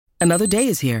Another day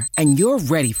is here, and you're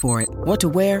ready for it. What to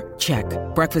wear? Check.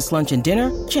 Breakfast, lunch, and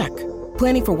dinner? Check.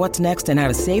 Planning for what's next and how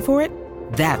to save for it?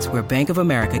 That's where Bank of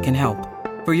America can help.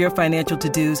 For your financial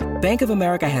to-dos, Bank of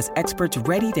America has experts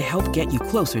ready to help get you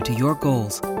closer to your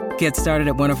goals. Get started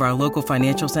at one of our local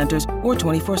financial centers or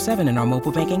 24/7 in our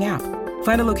mobile banking app.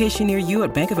 Find a location near you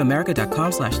at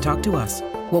bankofamerica.com/talktous.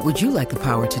 What would you like the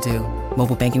power to do?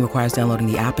 Mobile banking requires downloading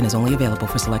the app and is only available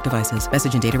for select devices.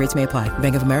 Message and data rates may apply.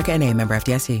 Bank of America N.A., member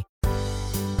FDIC.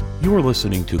 You are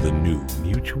listening to the new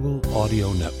Mutual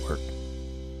Audio Network.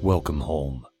 Welcome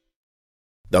home.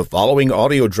 The following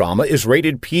audio drama is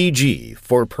rated PG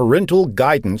for parental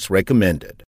guidance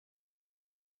recommended.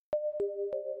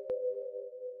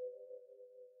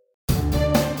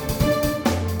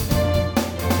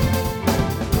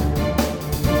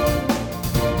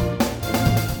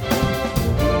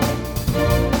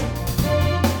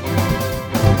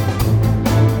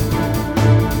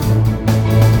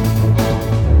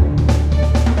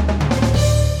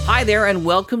 Hi there, and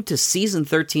welcome to Season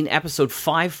 13, Episode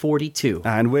 542.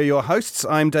 And we're your hosts.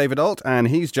 I'm David Alt, and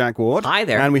he's Jack Ward. Hi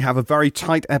there. And we have a very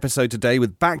tight episode today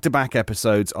with back-to-back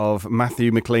episodes of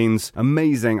Matthew McLean's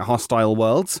amazing Hostile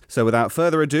Worlds. So without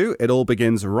further ado, it all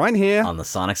begins right here on the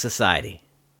Sonic Society.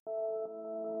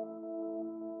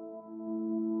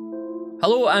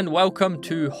 Hello and welcome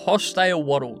to Hostile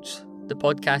Worlds, the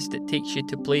podcast that takes you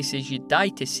to places you'd die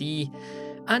to see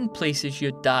and places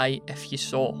you'd die if you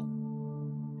saw.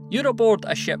 You're aboard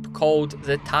a ship called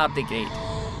the Tardigrade.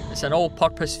 It's an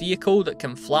all-purpose vehicle that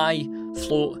can fly,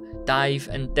 float, dive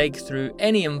and dig through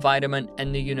any environment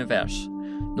in the universe,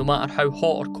 no matter how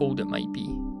hot or cold it might be.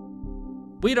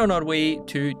 We're on our way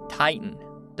to Titan,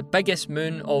 the biggest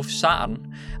moon of Saturn,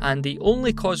 and the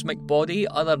only cosmic body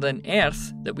other than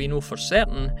Earth that we know for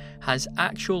certain has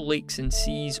actual lakes and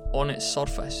seas on its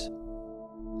surface.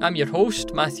 I'm your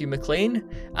host, Matthew McLean,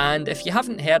 and if you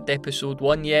haven't heard episode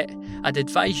 1 yet, I'd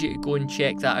advise you to go and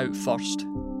check that out first.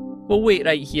 We'll wait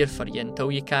right here for you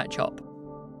until you catch up.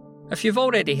 If you've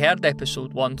already heard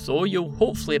episode 1 though, you'll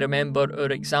hopefully remember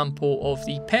our example of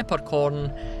the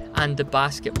peppercorn and the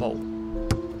basketball.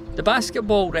 The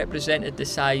basketball represented the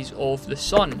size of the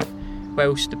sun,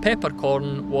 whilst the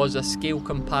peppercorn was a scale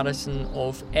comparison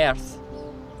of Earth.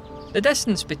 The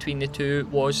distance between the two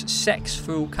was 6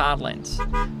 full car lengths,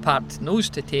 parked nose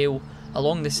to tail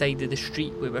along the side of the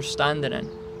street we were standing in.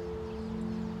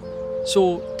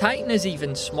 So Titan is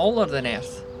even smaller than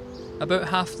Earth, about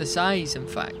half the size in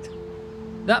fact.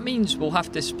 That means we'll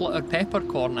have to split our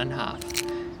peppercorn in half,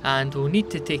 and we'll need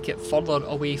to take it further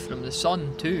away from the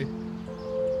sun too.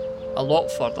 A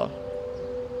lot further.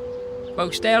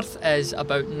 Whilst Earth is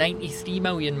about 93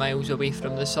 million miles away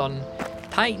from the sun,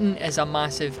 Titan is a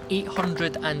massive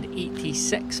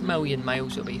 886 million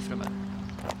miles away from it.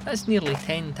 That's nearly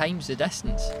 10 times the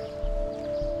distance.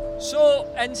 So,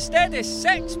 instead of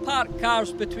 6 parked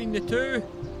cars between the two,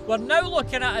 we're now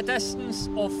looking at a distance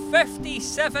of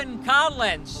 57 car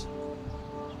lengths.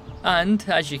 And,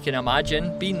 as you can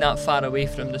imagine, being that far away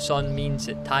from the sun means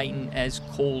that Titan is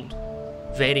cold.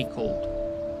 Very cold.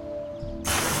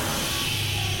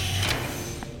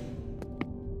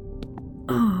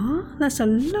 That's a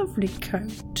lovely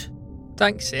coat.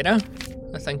 Thanks, Sarah.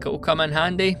 I think it'll come in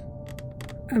handy.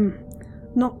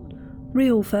 Not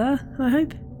real fur, I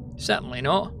hope? Certainly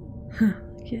not.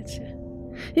 Getcha.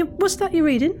 Yeah, what's that you're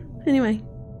reading, anyway?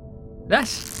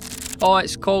 This? Oh,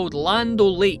 it's called Land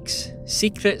O'Lakes,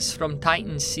 Secrets from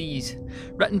Titan's Seas,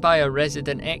 written by a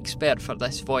resident expert for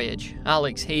this voyage,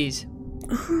 Alex Hayes.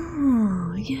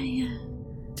 Oh, yeah.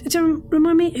 So,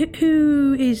 remind me,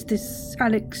 who is this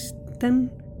Alex, then?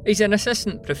 He's an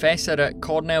assistant professor at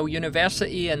Cornell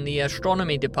University in the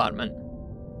astronomy department.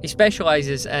 He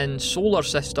specialises in solar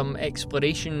system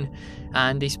exploration,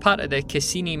 and he's part of the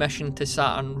Cassini mission to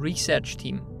Saturn research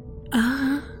team.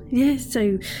 Ah, yes,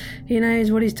 so he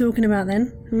knows what he's talking about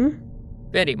then,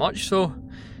 Very much so.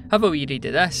 Have a wee read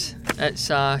of this. It's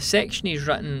a section he's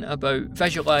written about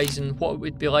visualising what it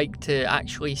would be like to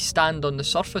actually stand on the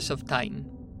surface of Titan.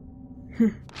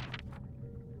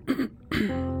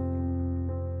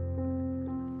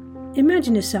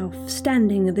 Imagine yourself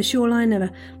standing at the shoreline of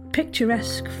a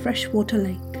picturesque freshwater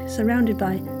lake, surrounded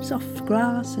by soft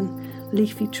grass and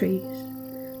leafy trees.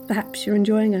 Perhaps you're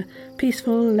enjoying a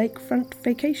peaceful lakefront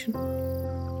vacation.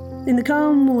 In the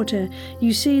calm water,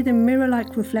 you see the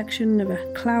mirror-like reflection of a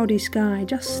cloudy sky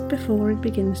just before it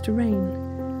begins to rain.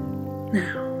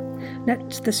 Now,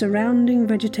 let the surrounding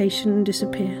vegetation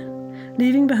disappear,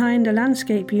 leaving behind a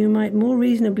landscape you might more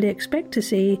reasonably expect to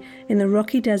see in the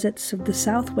rocky deserts of the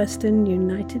southwestern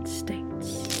United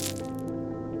States.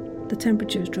 The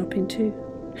temperature is dropping too.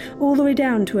 all the way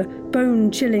down to a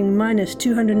bone-chilling minus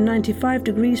 295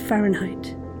 degrees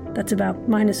Fahrenheit. That's about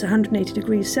minus 180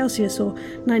 degrees Celsius or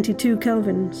 92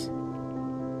 kelvins.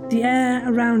 The air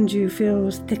around you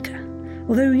feels thicker,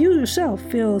 although you yourself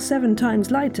feel 7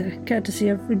 times lighter courtesy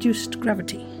of reduced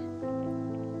gravity.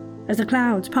 As the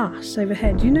clouds pass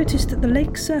overhead, you notice that the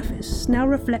lake's surface now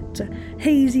reflects a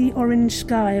hazy orange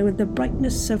sky with the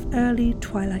brightness of early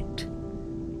twilight.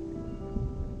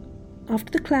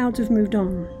 After the clouds have moved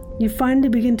on, you finally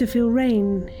begin to feel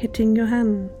rain hitting your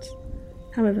hands.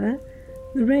 However,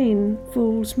 the rain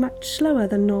falls much slower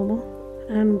than normal,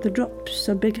 and the drops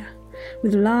are bigger,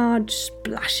 with large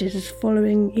splashes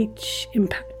following each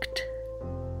impact.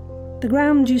 The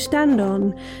ground you stand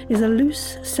on is a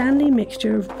loose, sandy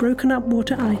mixture of broken-up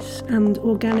water ice and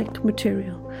organic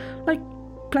material, like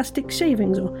plastic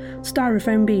shavings or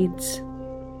styrofoam beads.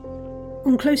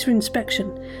 On closer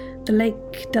inspection, the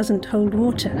lake doesn't hold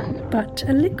water, but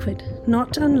a liquid,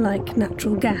 not unlike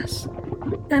natural gas.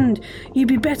 And you'd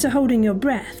be better holding your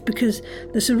breath because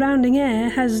the surrounding air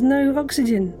has no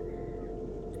oxygen.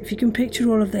 If you can picture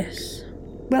all of this,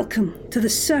 welcome to the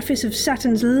surface of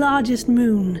Saturn's largest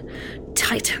moon,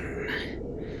 Titan.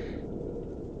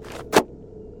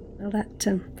 Well,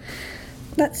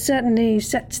 that certainly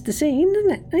sets the scene,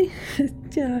 doesn't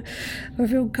it? I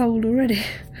feel cold already.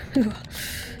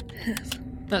 Yes.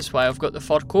 That's why I've got the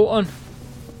fur coat on.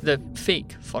 The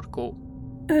fake fur coat.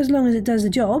 As long as it does the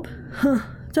job.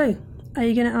 So, are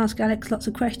you going to ask Alex lots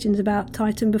of questions about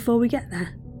Titan before we get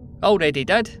there? Already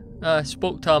did. I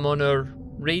spoke to him on our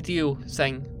radio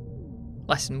thing.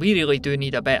 Listen, we really do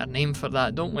need a better name for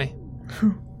that, don't we?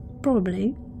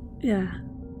 Probably, yeah.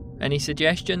 Any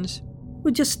suggestions?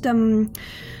 Well, just,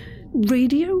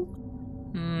 radio?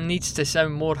 Needs to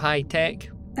sound more high-tech.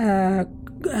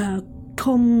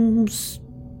 Comms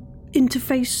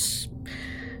interface,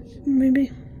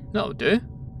 maybe? That'll do.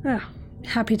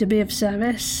 Happy to be of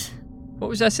service. What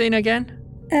was I saying again?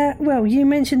 Well, you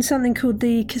mentioned something called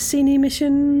the Cassini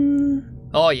mission.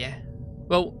 Oh, yeah.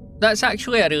 Well, that's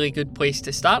actually a really good place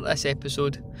to start this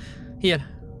episode. Here,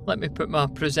 let me put my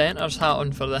presenter's hat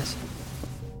on for this.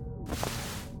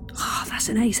 Oh, that's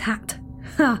an ace hat.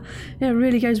 Ha! It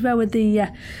really goes well with the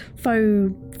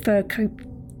faux fur coat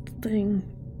thing.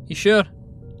 You sure?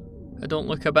 I don't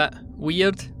look a bit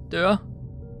weird, do I?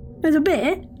 There's a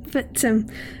bit, but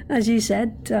as you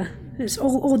said, it's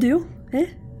all audio,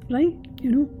 right?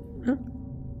 You know? Huh?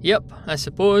 Yep, I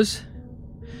suppose.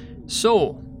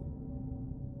 So,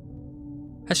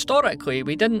 historically,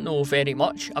 we didn't know very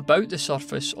much about the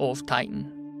surface of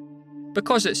Titan.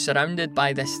 Because it's surrounded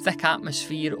by this thick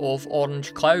atmosphere of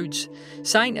orange clouds,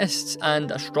 scientists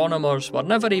and astronomers were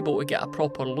never able to get a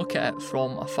proper look at it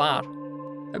from afar.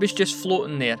 It was just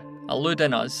floating there,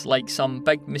 eluding us like some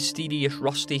big mysterious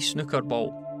rusty snooker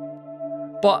ball.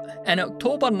 But in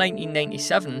October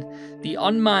 1997, the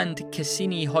unmanned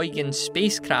Cassini-Huygens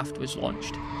spacecraft was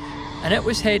launched, and it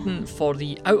was heading for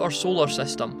the outer solar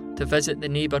system to visit the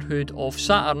neighbourhood of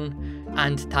Saturn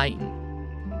and Titan.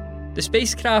 The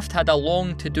spacecraft had a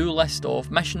long to-do list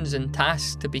of missions and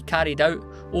tasks to be carried out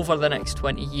over the next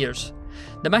 20 years.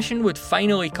 The mission would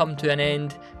finally come to an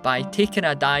end by taking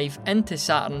a dive into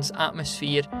Saturn's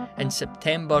atmosphere in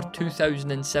September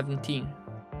 2017.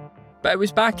 But it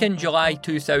was back in July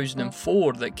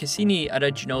 2004 that Cassini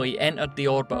originally entered the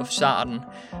orbit of Saturn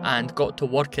and got to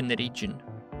work in the region.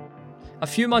 A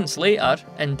few months later,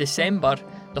 in December,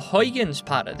 the Huygens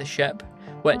part of the ship,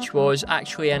 which was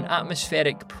actually an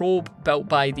atmospheric probe built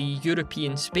by the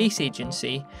European Space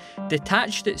Agency,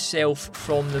 detached itself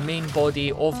from the main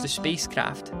body of the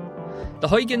spacecraft. The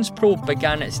Huygens probe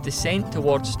began its descent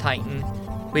towards Titan,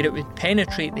 where it would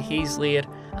penetrate the haze layer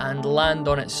and land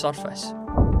on its surface.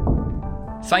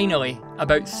 Finally,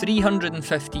 about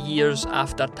 350 years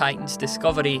after Titan's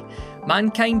discovery,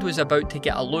 mankind was about to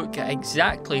get a look at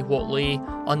exactly what lay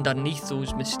underneath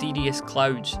those mysterious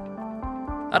clouds.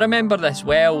 I remember this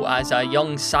well as a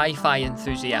young sci-fi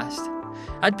enthusiast.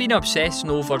 I'd been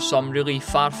obsessing over some really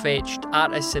far-fetched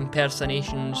artist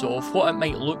impersonations of what it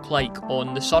might look like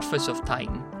on the surface of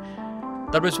Titan.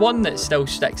 There was one that still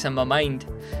sticks in my mind.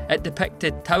 It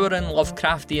depicted towering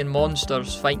Lovecraftian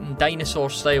monsters fighting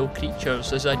dinosaur-style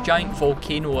creatures as a giant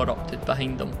volcano erupted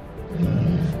behind them.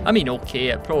 I mean, okay,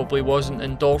 it probably wasn't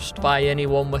endorsed by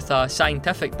anyone with a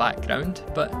scientific background,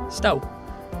 but still,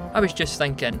 I was just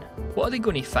thinking, what are they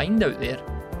going to find out there?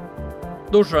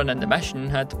 Those running the mission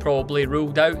had probably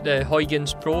ruled out the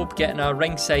Huygens probe getting a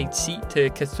ringside seat to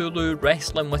Cthulhu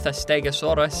wrestling with a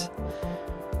Stegosaurus.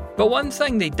 But one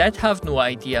thing they did have no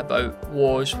idea about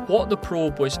was what the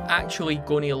probe was actually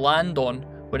going to land on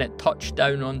when it touched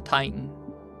down on Titan.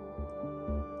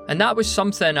 And that was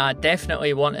something I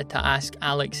definitely wanted to ask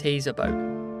Alex Hayes about.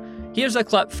 Here's a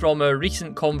clip from a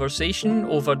recent conversation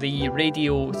over the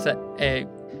radio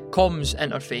comms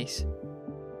interface.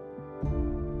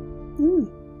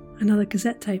 Ooh, another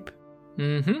cassette tape.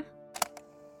 Mm-hmm.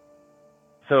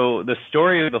 So the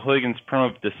story of the Huygens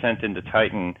probe descent into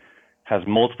Titan has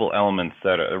multiple elements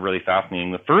that are really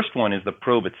fascinating. The first one is the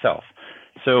probe itself.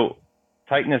 So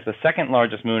Titan is the second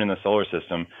largest moon in the solar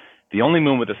system, the only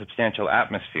moon with a substantial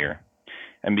atmosphere.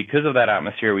 And because of that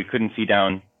atmosphere, we couldn't see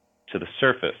down to the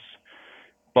surface.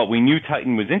 But we knew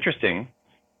Titan was interesting,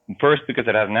 first because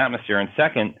it has an atmosphere, and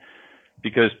second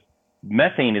because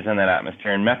methane is in that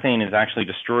atmosphere, and methane is actually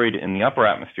destroyed in the upper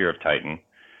atmosphere of Titan.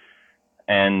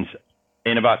 And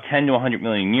in about 10 to 100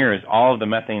 million years, all of the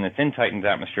methane that's in Titan's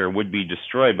atmosphere would be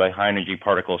destroyed by high-energy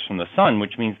particles from the sun,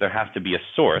 which means there has to be a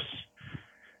source.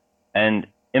 And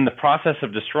in the process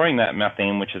of destroying that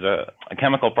methane, which is a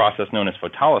chemical process known as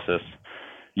photolysis,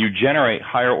 you generate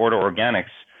higher-order organics.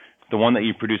 The one that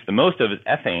you produce the most of is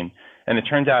ethane, and it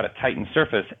turns out at Titan's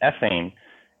surface, ethane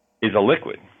is a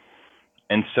liquid.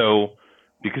 And so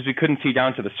because we couldn't see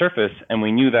down to the surface, and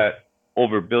we knew that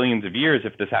over billions of years,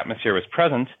 if this atmosphere was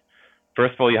present,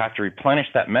 first of all, you have to replenish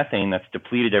that methane that's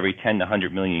depleted every 10 to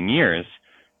 100 million years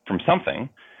from something,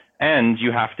 and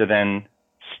you have to then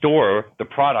store the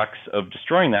products of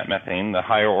destroying that methane, the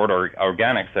higher order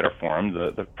organics that are formed,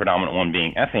 the predominant one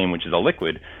being ethane, which is a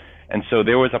liquid. And so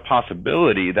there was a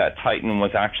possibility that Titan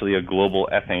was actually a global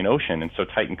ethane ocean, and so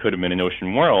Titan could have been an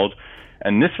ocean world.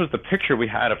 And this was the picture we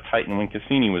had of Titan when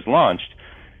Cassini was launched.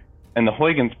 And the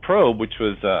Huygens probe, which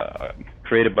was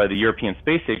created by the European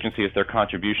Space Agency as their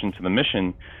contribution to the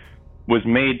mission, was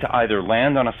made to either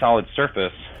land on a solid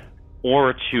surface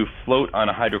or to float on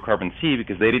a hydrocarbon sea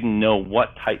because they didn't know what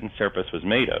Titan's surface was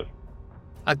made of.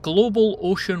 A global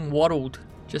ocean world,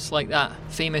 just like that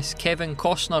famous Kevin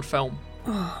Costner film.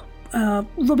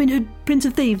 Robin Hood, Prince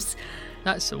of Thieves.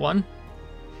 That's the one.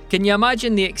 Can you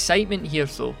imagine the excitement here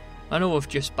though? I know we've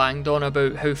just banged on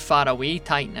about how far away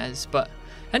Titan is, but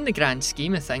in the grand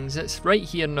scheme of things, it's right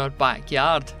here in our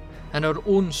backyard, in our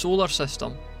own solar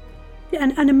system. Yeah,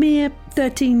 and a mere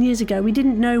 13 years ago, we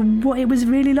didn't know what it was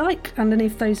really like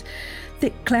underneath those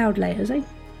thick cloud layers, eh?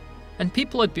 And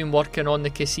people had been working on the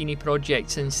Cassini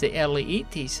project since the early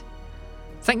 80s.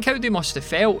 Think how they must have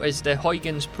felt as the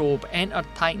Huygens probe entered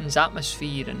Titan's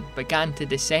atmosphere and began to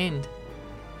descend.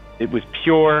 It was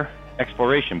pure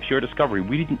exploration, pure discovery.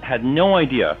 We had no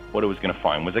idea what it was going to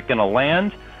find. Was it going to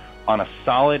land on a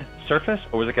solid surface,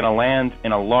 or was it going to land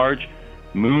in a large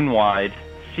moon-wide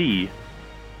sea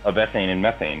of ethane and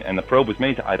methane? And the probe was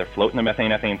made to either float in the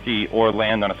methane-ethane sea or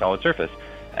land on a solid surface.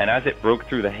 And as it broke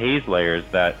through the haze layers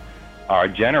that are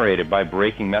generated by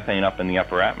breaking methane up in the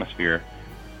upper atmosphere,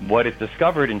 what it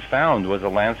discovered and found was a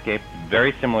landscape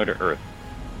very similar to Earth.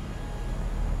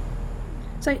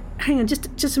 So, hang on,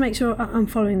 just to make sure I'm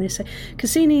following this. So,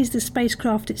 Cassini is the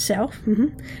spacecraft itself,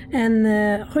 and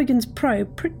the Huygens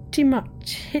probe pretty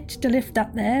much hitched a lift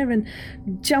up there and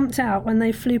jumped out when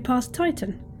they flew past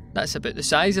Titan. That's about the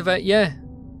size of it, yeah.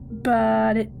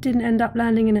 But it didn't end up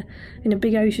landing in a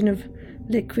big ocean of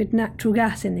liquid natural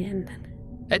gas in the end.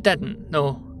 It didn't,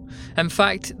 no. In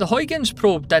fact, the Huygens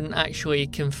probe didn't actually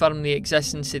confirm the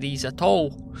existence of these at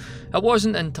all. It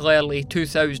wasn't until early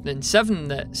 2007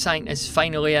 that scientists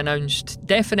finally announced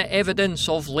definite evidence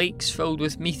of lakes filled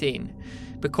with methane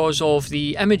because of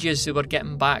the images they were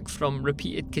getting back from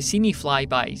repeated Cassini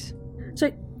flybys.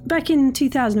 So, back in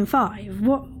 2005,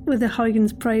 what were the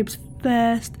Huygens probe's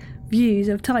first views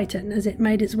of Titan as it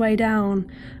made its way down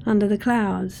under the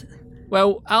clouds?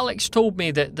 Well, Alex told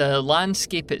me that the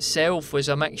landscape itself was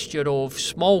a mixture of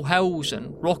small hills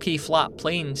and rocky flat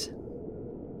plains.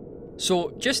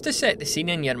 So, just to set the scene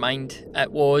in your mind,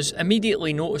 it was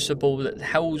immediately noticeable that the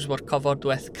hills were covered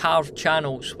with carved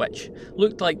channels which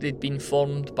looked like they'd been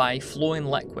formed by flowing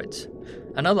liquids.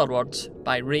 In other words,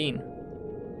 by rain.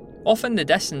 Off in the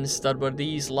distance there were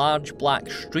these large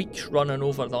black streaks running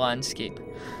over the landscape.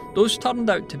 Those turned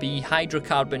out to be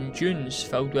hydrocarbon dunes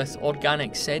filled with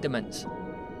organic sediments.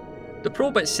 The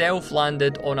probe itself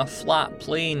landed on a flat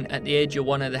plain at the edge of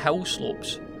one of the hill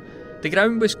slopes. The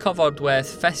ground was covered with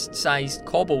fist-sized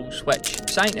cobbles, which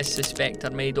scientists suspect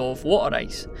are made of water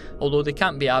ice, although they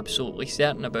can't be absolutely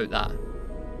certain about that.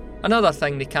 Another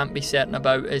thing they can't be certain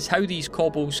about is how these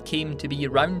cobbles came to be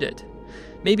rounded.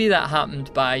 Maybe that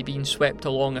happened by being swept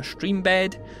along a stream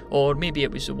bed, or maybe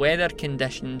it was the weather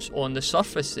conditions on the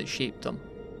surface that shaped them.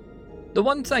 The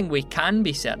one thing we can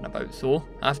be certain about though,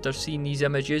 after seeing these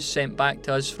images sent back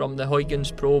to us from the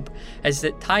Huygens probe, is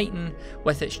that Titan,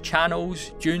 with its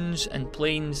channels, dunes and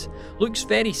plains, looks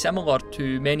very similar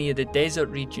to many of the desert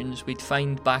regions we'd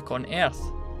find back on Earth.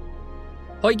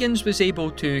 Huygens was able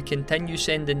to continue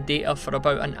sending data for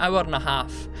about an hour and a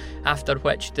half, after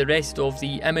which the rest of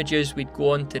the images we'd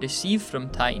go on to receive from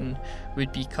Titan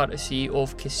would be courtesy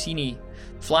of Cassini,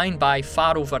 flying by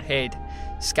far overhead,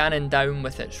 scanning down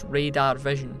with its radar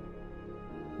vision.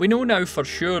 We know now for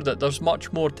sure that there's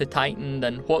much more to Titan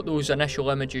than what those initial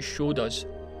images showed us.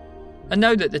 And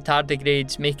now that the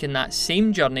tardigrade's making that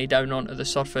same journey down onto the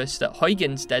surface that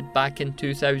Huygens did back in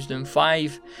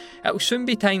 2005, it'll soon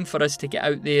be time for us to get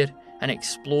out there and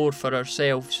explore for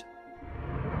ourselves.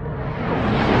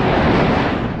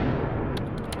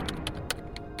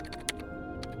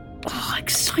 Oh,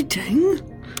 exciting!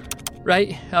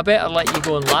 Right, I better let you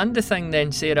go and land the thing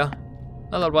then, Sarah.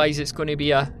 Otherwise it's going to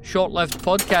be a short-lived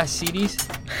podcast series.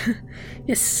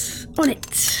 Yes, on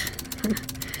it.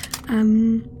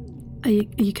 Are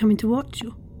you coming to watch?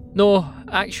 Or? No,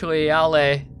 actually I'll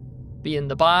be in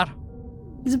the bar.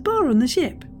 There's a bar on the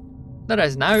ship? There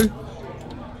is now.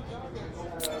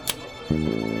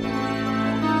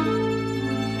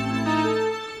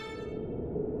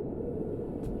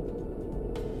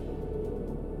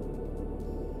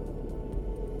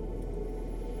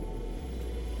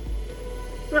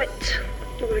 Right,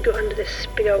 what have we got under this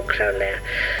big old cloud layer?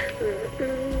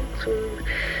 Some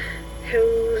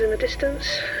hills in the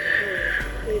distance.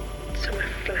 Need somewhere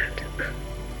flat.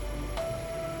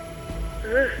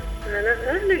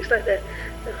 That looks like the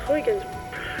Huygens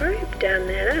probe down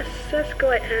there. That's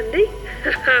quite handy.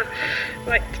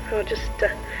 Right, I'll just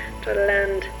try to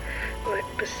land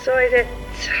right beside it.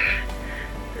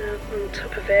 On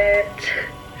top of it.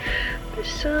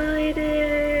 Beside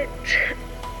it.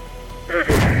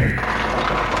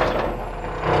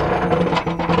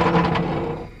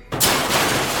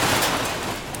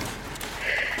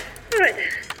 Alright then,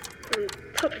 on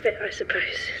top of it I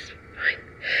suppose. Fine.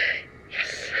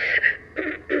 Yes.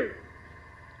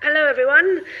 Hello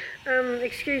everyone.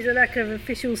 Excuse the lack of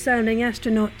official sounding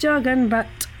astronaut jargon, but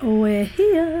we're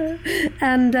here.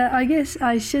 And I guess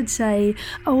I should say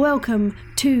a welcome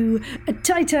to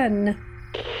Titan.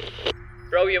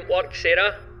 Brilliant work,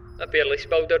 Sarah. I barely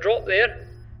spilled a drop there.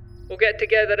 We'll get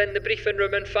together in the briefing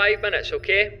room in 5 minutes,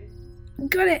 okay?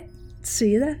 Got it.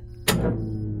 See you there.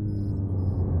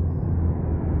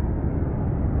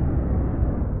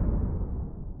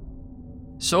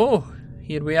 So,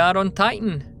 here we are on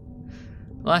Titan.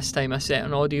 Last time I set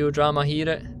an audio drama here,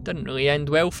 it didn't really end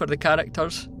well for the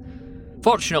characters.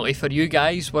 Fortunately for you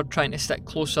guys, we're trying to stick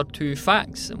closer to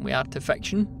facts than we are to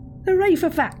fiction. Hooray for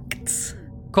facts.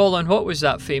 Colin, what was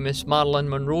that famous Marilyn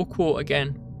Monroe quote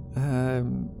again?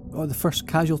 The first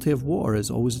casualty of war is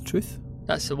always the truth.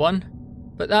 That's the one.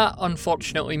 But that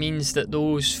unfortunately means that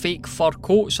those fake fur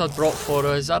coats I'd brought for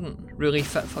us aren't really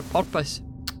fit for purpose.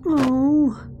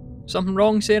 Oh. Something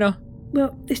wrong, Sarah?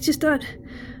 Well, it's just that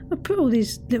I put all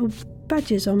these little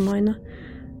badges on mine.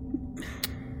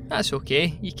 That's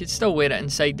okay, you could still wear it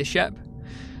inside the ship.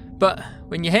 But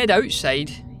when you head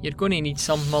outside, you're going to need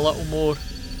something a little more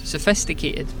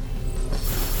sophisticated.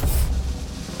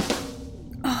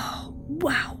 Oh,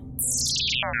 wow.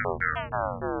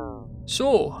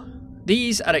 So,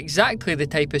 these are exactly the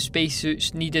type of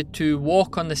spacesuits needed to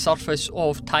walk on the surface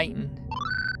of Titan.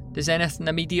 Does anything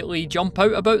immediately jump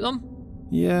out about them?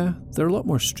 Yeah, they're a lot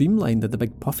more streamlined than the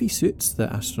big puffy suits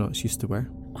that astronauts used to wear.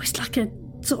 Oh, it's like a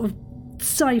sort of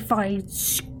sci-fi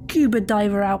scuba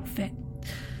diver outfit.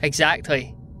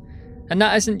 Exactly. And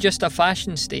that isn't just a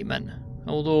fashion statement,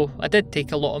 although I did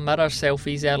take a lot of mirror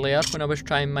selfies earlier when I was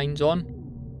trying mine on.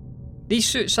 These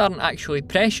suits aren't actually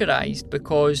pressurised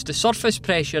because the surface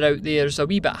pressure out there is a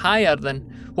wee bit higher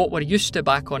than what we're used to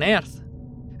back on Earth.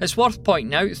 It's worth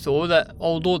pointing out though that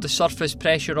although the surface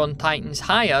pressure on Titan's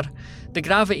higher, the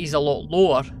gravity's a lot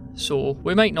lower, so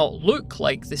we might not look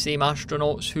like the same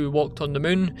astronauts who walked on the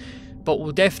moon, but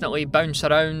we'll definitely bounce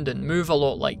around and move a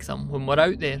lot like them when we're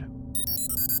out there.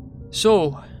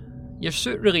 So, your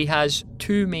suit really has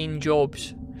two main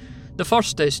jobs. The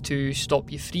first is to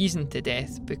stop you freezing to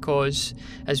death because,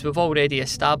 as we've already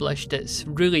established, it's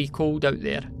really cold out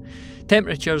there.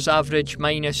 Temperatures average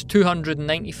minus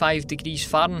 295 degrees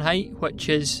Fahrenheit, which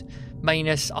is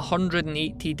minus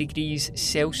 180 degrees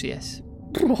Celsius.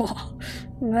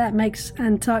 That makes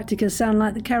Antarctica sound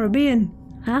like the Caribbean,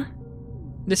 huh?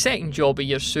 The second job of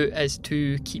your suit is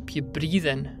to keep you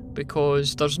breathing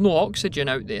because there's no oxygen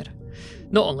out there.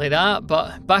 Not only that,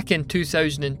 but back in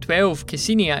 2012,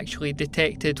 Cassini actually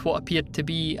detected what appeared to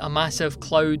be a massive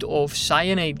cloud of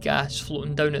cyanide gas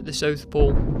floating down at the South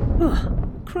Pole.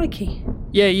 Oh, crikey.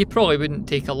 Yeah, you probably wouldn't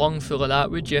take a lungful of that,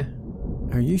 would you?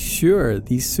 Are you sure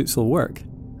these suits will work?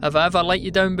 Have I ever let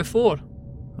you down before?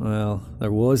 Well,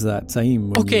 there was that time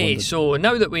when Okay, so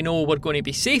now that we know we're going to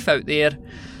be safe out there,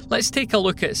 let's take a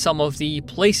look at some of the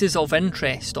places of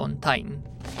interest on Titan.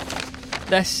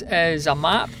 This is a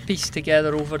map pieced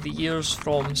together over the years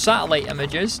from satellite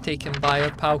images taken by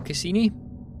our pal Cassini.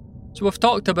 So we've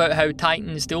talked about how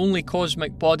Titan's the only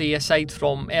cosmic body aside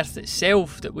from Earth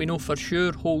itself that we know for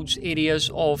sure holds areas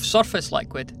of surface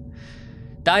liquid.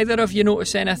 Do either of you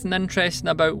notice anything interesting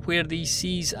about where these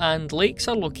seas and lakes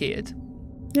are located?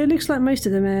 It looks like most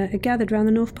of them are gathered around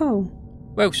the North Pole.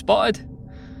 Well spotted.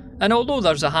 And although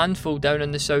there's a handful down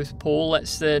in the South Pole,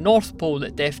 it's the North Pole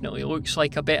that definitely looks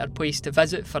like a better place to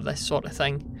visit for this sort of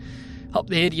thing. Up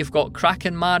there you've got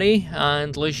Kraken Mare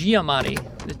and Legia Mare,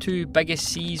 the two biggest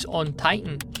seas on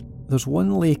Titan. There's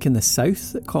one lake in the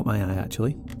south that caught my eye,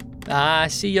 actually. I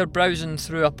see you're browsing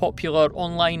through a popular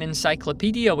online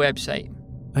encyclopedia website.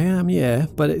 I am, yeah,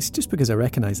 but it's just because I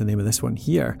recognise the name of this one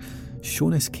here,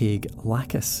 Shoniscaig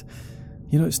Lacus.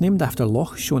 You know, it's named after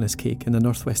Loch Shoniscaig in the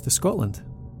northwest of Scotland.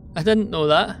 I didn't know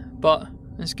that, but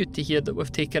it's good to hear that we've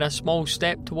taken a small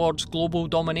step towards global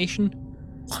domination.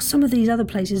 Oh, some of these other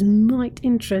places might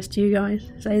interest you guys.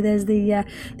 So there's the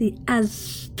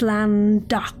Aztlan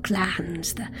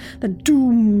Darklands, the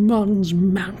Doomons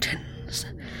Mountains.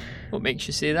 What makes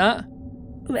you say that?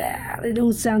 Well, it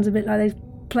all sounds a bit like those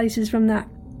places from that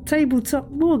tabletop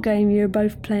war game you were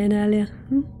both playing earlier.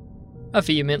 I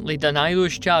vehemently deny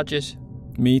those charges.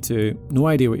 Me too. No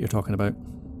idea what you're talking about.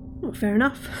 Well, fair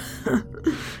enough.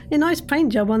 A nice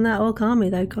paint job on that Orc army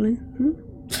though, Colin.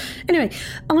 Anyway,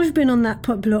 I've been on that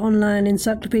popular online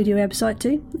encyclopedia website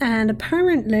too, and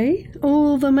apparently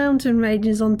all the mountain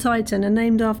ranges on Titan are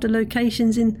named after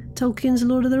locations in Tolkien's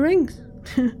Lord of the Rings.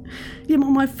 Yeah,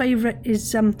 my favourite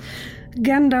is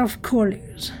Gandalf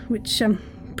Corlears, which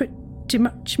pretty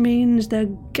much means the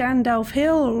Gandalf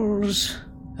Hills.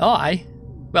 Oh, aye.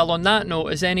 Well, on that note,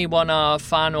 is anyone a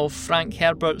fan of Frank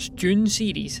Herbert's Dune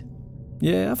series?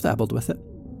 Yeah, I've dabbled with it.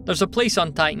 There's a place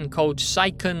on Titan called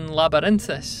Sycon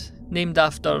Labyrinthus, named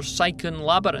after Sycon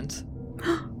Labyrinth.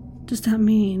 Does that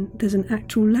mean there's an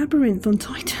actual labyrinth on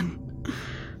Titan?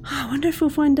 I wonder if we'll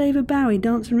find David Bowie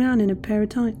dancing around in a pair of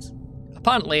tights.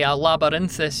 Apparently, a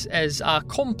labyrinthus is a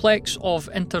complex of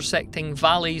intersecting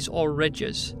valleys or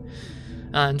ridges.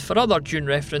 And for other Dune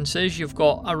references, you've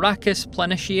got Arrakis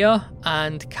Planitia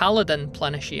and Kaladin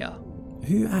Planitia.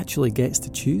 Who actually gets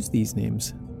to choose these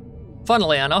names?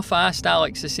 Funnily enough, I asked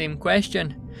Alex the same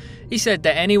question. He said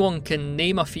that anyone can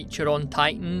name a feature on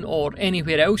Titan or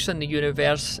anywhere else in the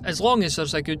universe as long as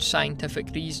there's a good scientific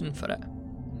reason for it.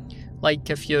 Like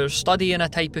if you're studying a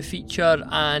type of feature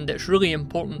and it's really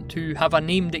important to have a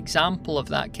named example of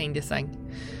that kind of thing.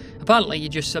 Apparently you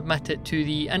just submit it to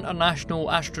the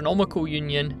International Astronomical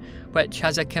Union, which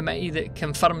has a committee that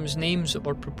confirms names that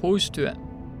were proposed to it.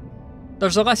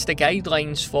 There's a list of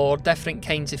guidelines for different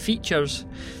kinds of features.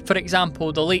 For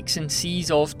example, the lakes and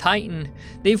seas of Titan,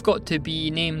 they've got to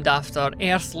be named after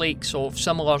Earth lakes of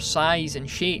similar size and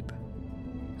shape.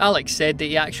 Alex said that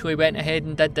he actually went ahead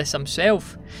and did this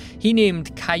himself. He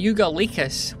named Cayuga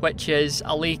Lacus, which is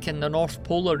a lake in the North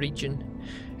Polar region.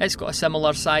 It's got a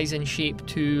similar size and shape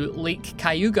to Lake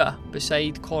Cayuga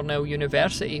beside Cornell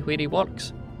University where he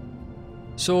works.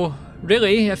 So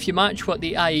really, if you match what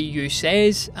the IAU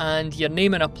says and you're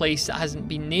naming a place that hasn't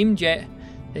been named yet,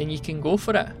 then you can go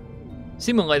for it.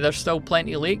 Seemingly there's still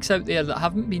plenty of lakes out there that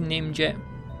haven't been named yet.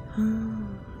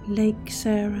 Lake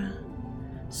Sarah.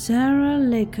 Sarah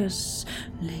Lacus.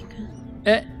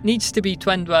 It needs to be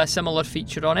twinned with a similar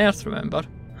feature on Earth, remember?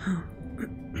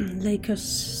 Lacus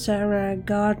Sarah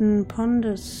Garden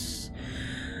Pondus.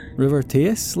 River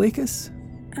Teus Lacus?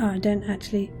 Oh, I don't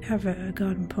actually have a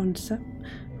garden pond, does that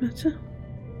matter?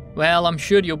 Well, I'm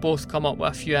sure you'll both come up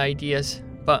with a few ideas,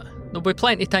 but there'll be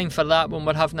plenty of time for that when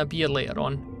we're having a beer later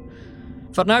on.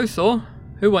 For now though,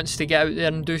 who wants to get out there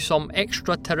and do some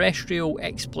extraterrestrial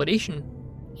exploration?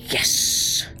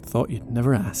 Yes! Thought you'd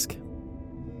never ask.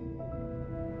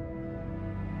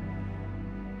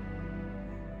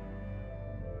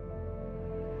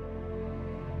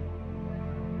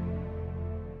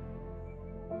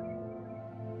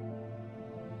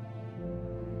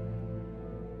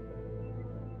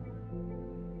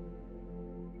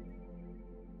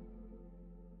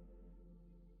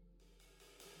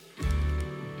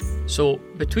 So,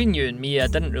 between you and me, I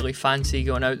didn't really fancy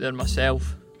going out there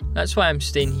myself. That's why I'm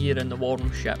staying here in the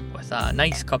warm ship with a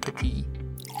nice cup of tea.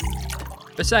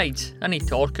 Besides, I need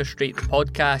to orchestrate the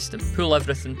podcast and pull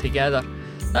everything together.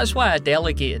 That's why I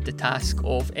delegated the task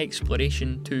of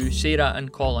exploration to Sarah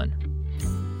and Colin.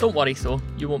 Don't worry though,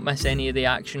 you won't miss any of the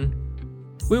action.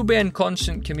 We'll be in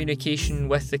constant communication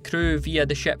with the crew via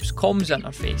the ship's comms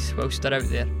interface whilst they're out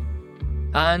there.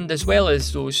 And as well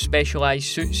as those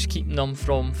specialised suits keeping them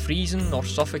from freezing or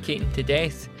suffocating to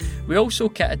death, we also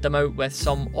kitted them out with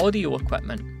some audio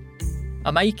equipment.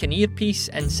 A mic and earpiece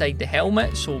inside the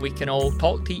helmet so we can all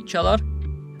talk to each other,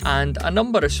 and a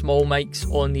number of small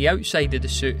mics on the outside of the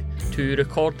suit to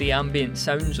record the ambient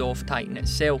sounds of Titan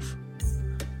itself.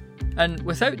 And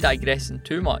without digressing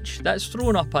too much, that's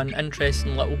thrown up an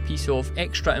interesting little piece of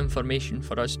extra information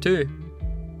for us too.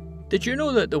 Did you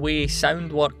know that the way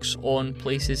sound works on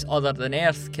places other than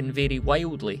Earth can vary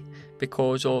wildly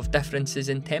because of differences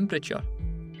in temperature?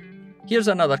 Here's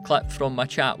another clip from my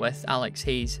chat with Alex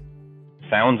Hayes.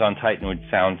 Sounds on Titan would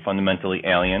sound fundamentally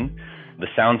alien. The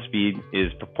sound speed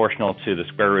is proportional to the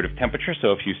square root of temperature,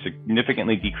 so if you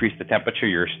significantly decrease the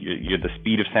temperature, the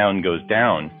speed of sound goes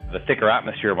down. The thicker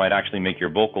atmosphere might actually make your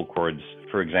vocal cords,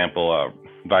 for example,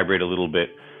 vibrate a little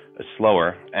bit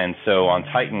slower. And so on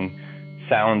Titan,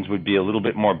 sounds would be a little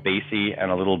bit more bassy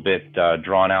and a little bit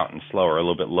drawn out and slower, a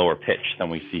little bit lower pitch than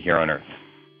we see here on Earth.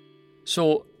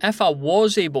 So if I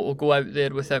was able to go out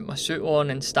there without my suit on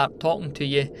and start talking to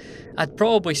you, I'd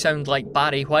probably sound like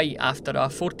Barry White after a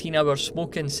 14-hour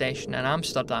smoking session in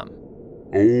Amsterdam.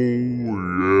 Oh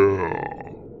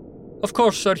yeah. Of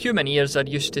course, our human ears are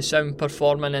used to sound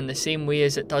performing in the same way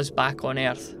as it does back on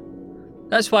Earth.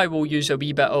 That's why we'll use a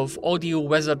wee bit of audio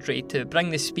wizardry to bring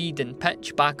the speed and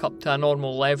pitch back up to a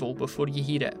normal level before you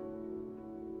hear it.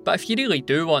 But if you really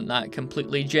do want that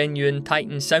completely genuine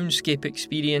Titan soundscape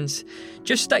experience,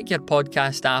 just stick your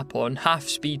podcast app on half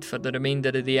speed for the remainder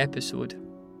of the episode.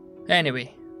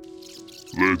 Anyway.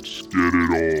 Let's get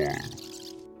it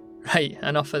on. Right,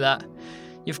 enough of that.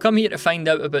 You've come here to find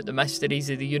out about the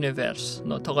mysteries of the universe,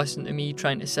 not to listen to me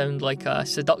trying to sound like a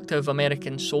seductive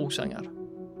American soul singer.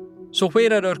 So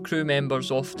where are our crew members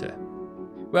off to?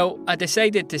 Well, I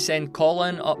decided to send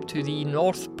Colin up to the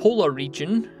North Polar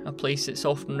region, a place that's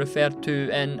often referred to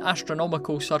in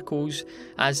astronomical circles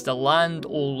as the Land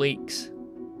o' Lakes.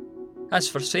 As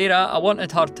for Sarah, I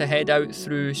wanted her to head out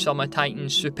through some of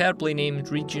Titan's superbly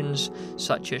named regions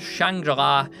such as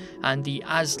Shangri-La and the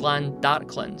Aslan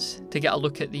Darklands to get a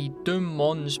look at the Doom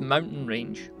Mons mountain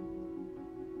range.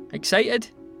 Excited?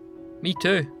 Me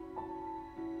too.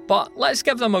 But let's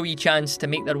give them a wee chance to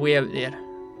make their way out there.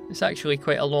 It's actually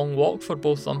quite a long walk for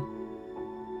both of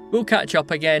them. We'll catch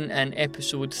up again in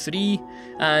episode 3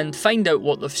 and find out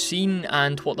what they've seen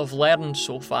and what they've learned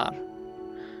so far.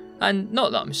 And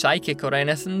not that I'm psychic or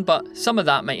anything, but some of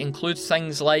that might include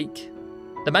things like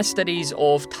the mysteries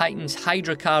of Titan's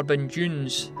hydrocarbon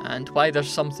dunes and why there's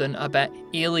something a bit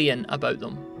alien about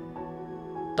them.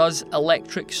 Does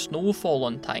electric snow fall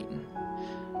on Titan?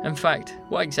 In fact,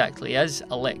 what exactly is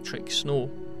electric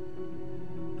snow?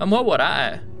 And while we're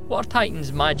at it, what are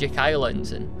Titan's magic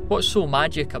islands and what's so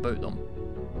magic about them?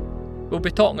 We'll be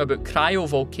talking about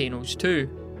cryovolcanoes too.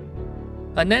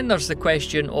 And then there's the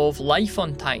question of life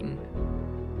on Titan.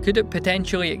 Could it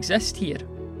potentially exist here?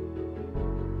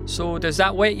 So does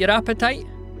that whet your appetite?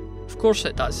 Of course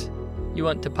it does. You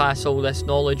want to pass all this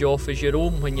knowledge off as your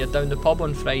own when you're down the pub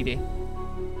on Friday.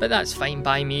 But that's fine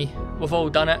by me, we've all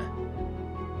done it.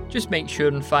 Just make sure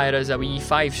and fire us a wee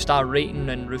 5-star rating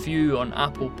and review on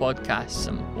Apple Podcasts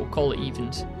and we'll call it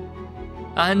evens.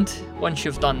 And once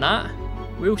you've done that,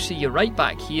 we'll see you right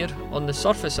back here on the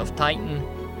surface of Titan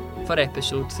for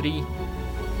episode 3.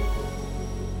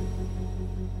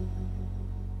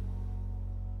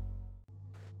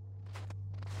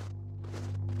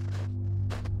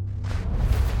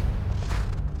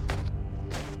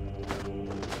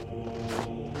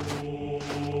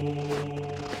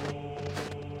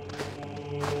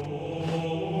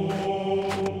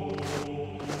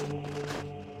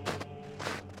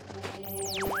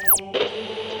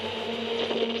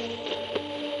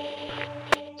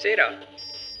 Sarah?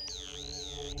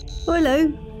 Oh,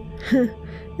 hello.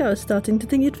 I was starting to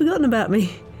think you'd forgotten about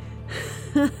me.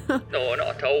 No, not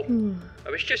at all.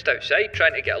 I was just outside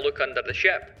trying to get a look under the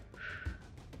ship.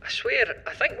 I swear,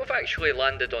 I think we've actually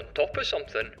landed on top of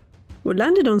something. We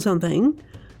landed on something?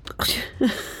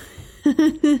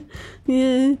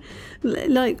 Yeah.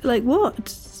 Like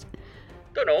what?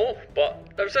 Don't know, but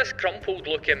there's this crumpled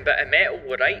looking bit of metal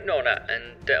with writing on it,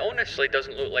 and it honestly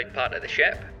doesn't look like part of the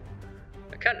ship.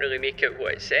 I can't really make out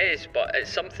what it says, but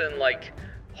it's something like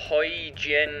Hoy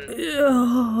generator.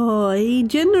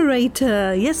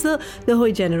 Yes, the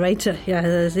Hoy generator.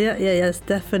 Yes,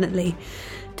 definitely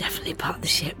part of the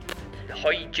ship.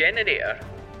 Hoy generator?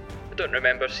 I don't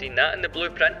remember seeing that in the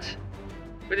blueprints.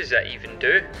 What does that even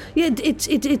do? Yeah,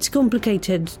 it's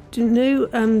complicated. No,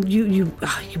 you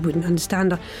wouldn't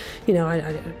understand. I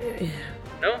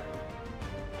No?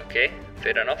 Okay,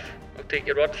 fair enough. I'll take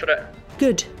your word for it.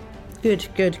 Good,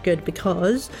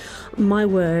 because my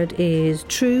word is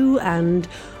true and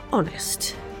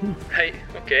honest. Right,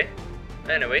 okay.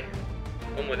 Anyway,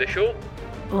 on with the show.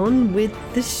 On with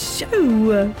the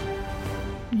show.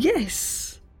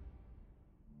 Yes.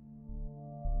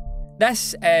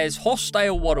 This is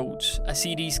Hostile Worlds, a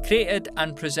series created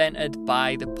and presented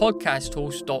by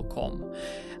thepodcasthost.com,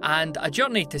 and a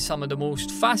journey to some of the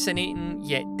most fascinating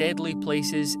yet deadly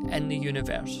places in the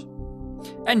universe.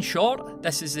 In short,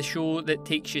 this is the show that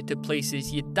takes you to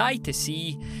places you'd die to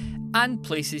see and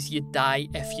places you'd die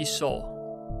if you saw.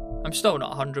 I'm still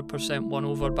not 100% won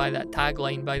over by that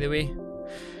tagline, by the way.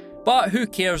 But who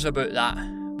cares about that?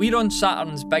 We're on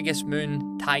Saturn's biggest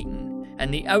moon, Titan,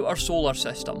 in the outer solar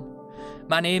system.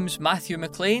 My name's Matthew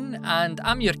McLean, and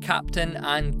I'm your captain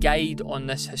and guide on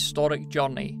this historic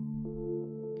journey.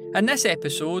 In this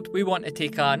episode, we want to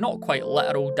take a not quite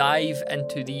literal dive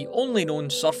into the only known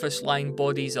surface-lying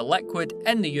bodies of liquid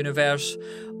in the universe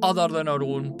other than our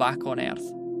own back on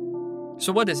Earth.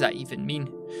 So what does that even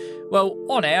mean? Well,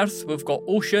 on Earth we've got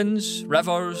oceans,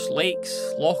 rivers, lakes,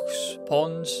 lochs,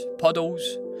 ponds, puddles.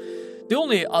 The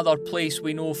only other place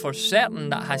we know for certain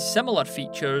that has similar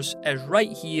features is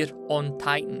right here on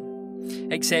Titan.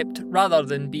 Except rather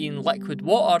than being liquid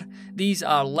water, these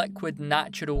are liquid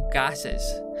natural gases.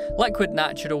 Liquid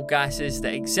natural gases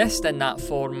that exist in that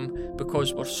form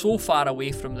because we're so far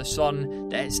away from the sun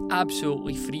that it's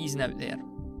absolutely freezing out there.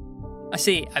 I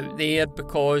say out there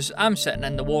because I'm sitting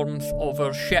in the warmth of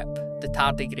our ship, the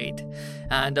Tardigrade,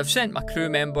 and I've sent my crew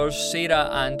members Sarah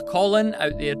and Colin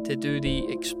out there to do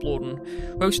the exploring,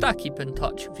 whilst I keep in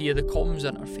touch via the comms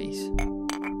interface.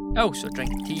 I also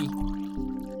drink tea.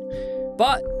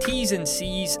 But T's and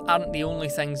C's aren't the only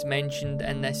things mentioned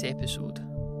in this episode.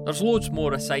 There's loads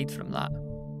more aside from that.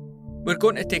 We're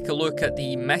going to take a look at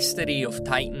the mystery of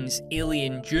Titan's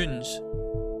alien dunes.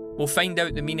 We'll find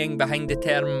out the meaning behind the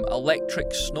term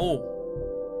electric snow.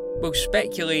 We'll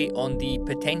speculate on the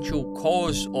potential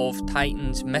cause of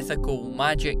Titan's mythical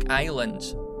magic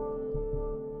islands.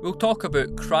 We'll talk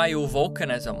about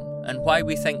cryovolcanism and why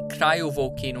we think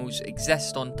cryovolcanoes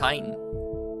exist on Titan.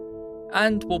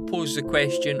 And we'll pose the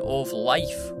question of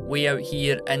life way out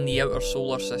here in the outer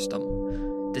solar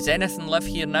system. Does anything live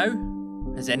here now?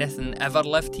 Has anything ever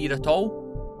lived here at all?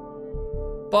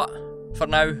 But for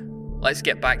now, let's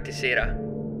get back to Sarah.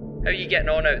 How are you getting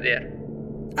on out there?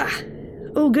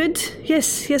 All good.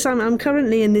 Yes. I'm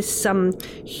currently in this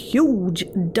huge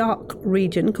dark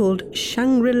region called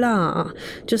Shangri-La,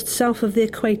 just south of the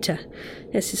equator.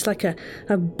 Yes, it's like a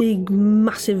big,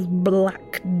 massive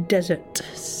black desert.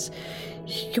 It's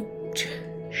huge.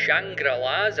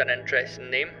 Shangri-La's an interesting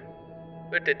name.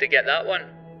 Where did they get that one?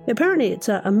 Apparently it's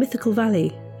a mythical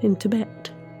valley in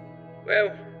Tibet.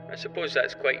 Well, I suppose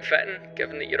that's quite fitting,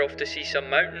 given that you're off to see some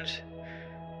mountains.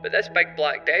 But this big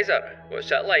black desert, what's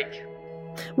that like?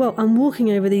 Well, I'm walking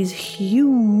over these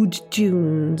huge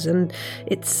dunes, and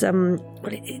it's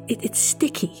it's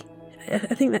sticky.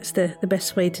 I think that's the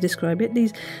best way to describe it.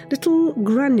 These little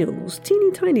granules,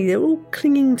 teeny tiny, they're all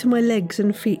clinging to my legs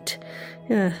and feet.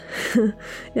 Yeah,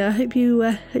 yeah. I hope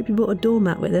you brought a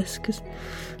doormat with us, because.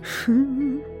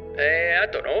 I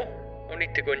don't know. I'll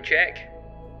need to go and check.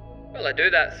 Well, I do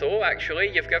that though. Actually,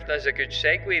 you've given us a good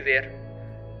segue there.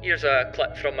 Here's a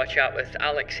clip from a chat with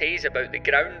Alex Hayes about the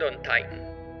ground on Titan.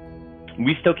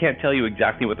 We still can't tell you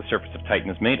exactly what the surface of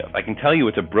Titan is made of. I can tell you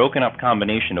it's a broken up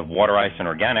combination of water, ice, and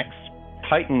organics.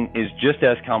 Titan is just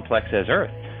as complex as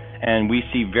Earth, and we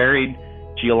see varied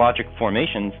geologic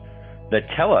formations that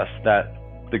tell us that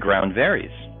the ground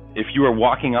varies. If you were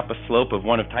walking up a slope of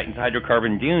one of Titan's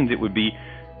hydrocarbon dunes, it would be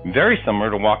very similar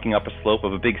to walking up a slope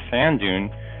of a big sand dune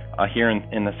here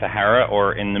in the Sahara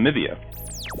or in Namibia.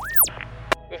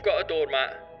 We've got a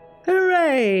doormat.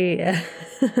 Hooray!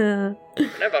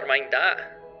 Never mind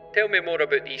that. Tell me more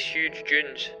about these huge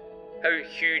dunes. How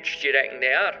huge do you reckon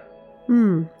they are?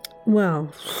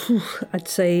 Well, I'd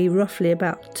say roughly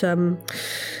about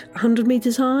 100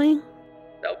 metres high.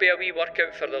 That'll be a wee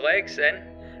workout for the legs then.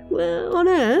 Well, on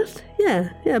Earth,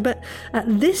 yeah, but at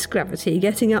this gravity,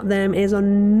 getting up them is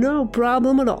no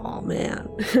problem at all, man.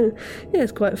 Yeah,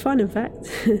 it's quite fun, in fact.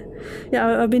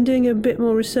 Yeah, I've been doing a bit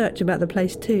more research about the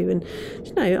place too, and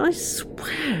you know, I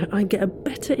swear I get a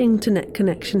better internet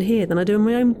connection here than I do in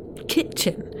my own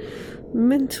kitchen.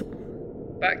 Mental.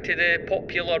 Back to the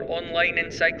popular online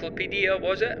encyclopedia,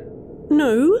 was it?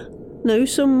 No, No,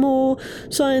 some more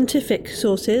scientific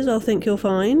sources I think you'll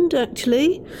find,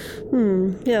 actually.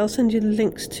 Yeah, I'll send you the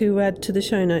links to add to the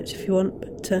show notes if you want,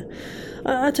 but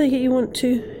I take it you want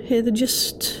to hear the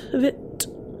gist of it?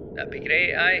 That'd be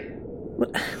great, aye.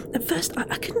 Well, at first,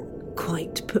 I couldn't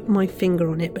quite put my finger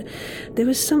on it, but there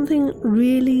was something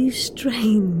really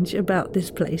strange about this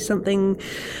place, something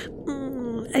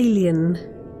alien.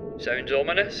 Sounds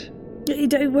ominous.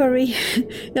 Don't worry,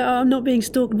 no, I'm not being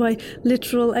stalked by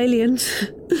literal aliens,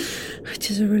 which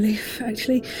is a relief,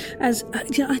 actually, as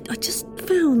I just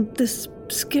found this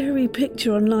scary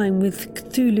picture online with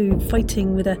Cthulhu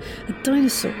fighting with a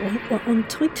dinosaur on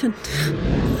Titan.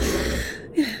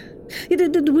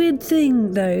 The weird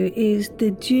thing, though, is the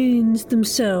dunes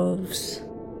themselves.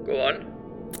 Go on.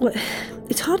 Well,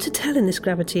 it's hard to tell in this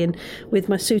gravity and with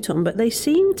my suit on, but they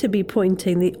seem to be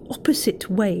pointing the opposite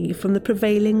way from the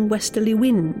prevailing westerly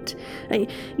wind.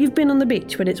 You've been on the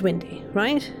beach when it's windy,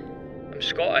 right? I'm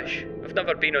Scottish. I've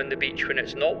never been on the beach when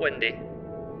it's not windy.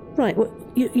 Right, well,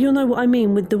 you'll know what I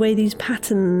mean with the way these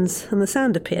patterns on the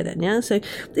sand appear then, yeah? So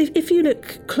if you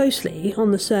look closely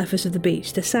on the surface of the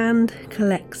beach, the sand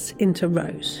collects into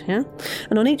rows, yeah?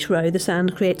 And on each row, the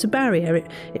sand creates a barrier.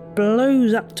 It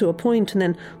blows up to a point and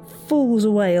then falls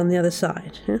away on the other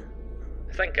side, yeah?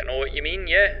 I think I know what you mean,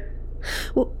 yeah.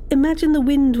 Well, imagine the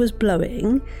wind was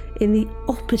blowing in the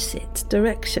opposite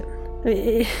direction. I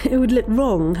mean, it would look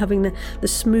wrong having the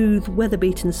smooth,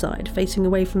 weather-beaten side facing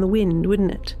away from the wind,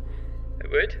 wouldn't it?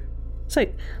 It would. So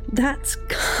that's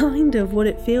kind of what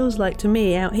it feels like to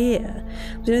me out here.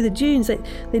 You know, the dunes,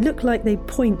 they look like they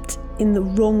point in the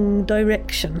wrong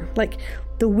direction. Like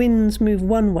the winds move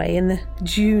one way and the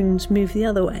dunes move the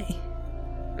other way.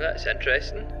 That's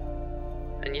interesting.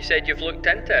 And you said you've looked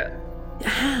into it? I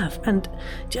have, and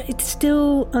it's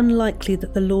still unlikely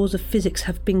that the laws of physics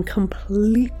have been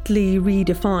completely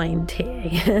redefined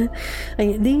here. I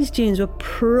mean, these dunes were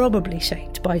probably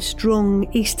shaped by strong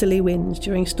easterly winds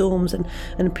during storms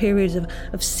and periods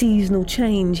of seasonal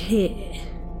change here.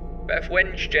 But if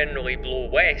winds generally blow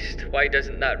west, why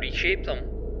doesn't that reshape them?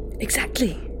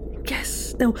 Exactly.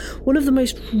 Yes. Now, one of the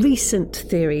most recent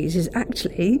theories is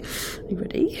actually, are you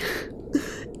ready?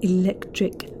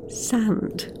 Electric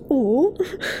sand. Or,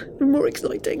 more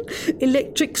exciting,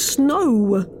 electric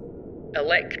snow.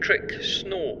 Electric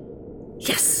snow?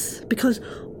 Yes, because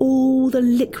all the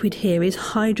liquid here is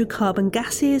hydrocarbon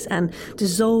gases and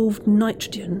dissolved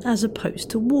nitrogen as opposed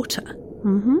to water.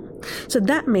 So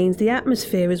that means the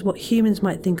atmosphere is what humans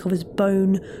might think of as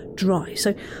bone dry.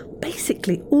 So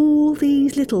basically all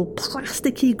these little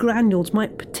plasticky granules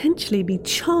might potentially be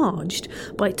charged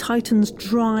by Titan's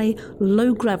dry,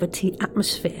 low-gravity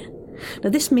atmosphere.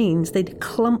 Now this means they'd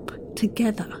clump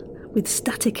together with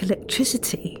static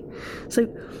electricity. So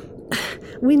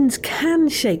winds can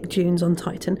shake dunes on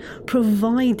Titan,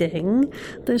 providing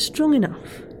they're strong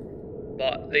enough.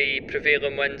 But the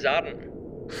prevailing winds aren't?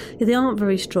 Yeah, they aren't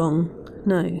very strong.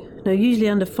 No, usually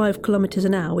under 5 kilometres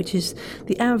an hour, which is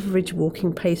the average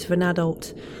walking pace of an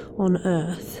adult on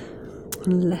Earth.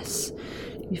 Unless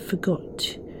you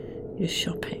forgot your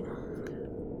shopping.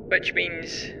 Which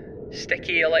means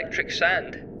sticky electric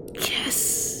sand.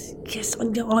 Yes,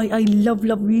 I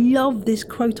love this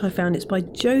quote I found. It's by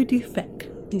Joe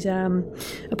Dufek. He's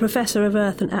a professor of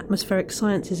Earth and Atmospheric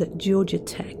Sciences at Georgia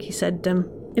Tech. He said,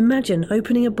 imagine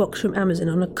opening a box from Amazon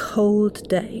on a cold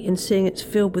day and seeing it's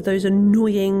filled with those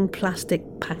annoying plastic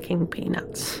packing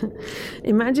peanuts.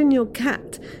 Imagine your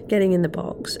cat getting in the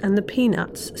box and the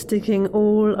peanuts sticking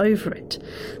all over it.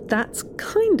 That's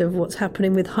kind of what's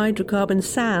happening with hydrocarbon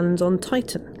sands on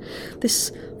Titan.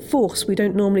 This force we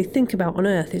don't normally think about on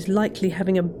Earth is likely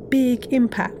having a big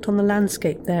impact on the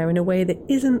landscape there in a way that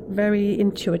isn't very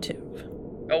intuitive.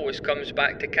 Always comes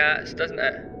back to cats, doesn't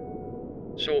it?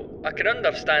 So, I can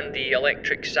understand the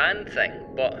electric sand thing,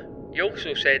 but you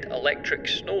also said electric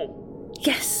snow.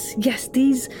 Yes,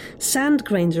 these sand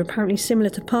grains are apparently similar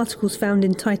to particles found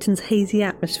in Titan's hazy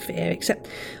atmosphere, except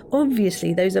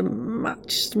obviously those are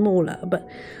much smaller, but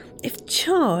if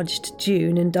charged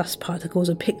dune and dust particles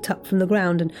are picked up from the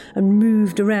ground and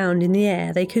moved around in the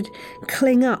air, they could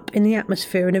cling up in the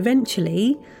atmosphere and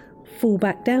eventually fall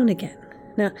back down again.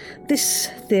 Now, this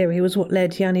theory was what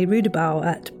led Yanni Rudabaugh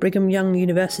at Brigham Young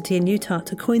University in Utah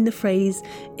to coin the phrase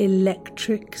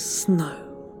electric snow.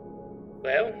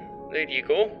 Well, there you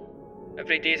go.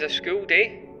 Every day's a school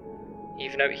day,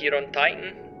 even out here on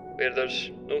Titan, where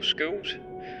there's no schools.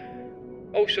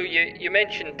 Also, you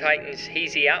mentioned Titan's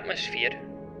hazy atmosphere.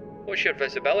 What's your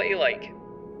visibility like?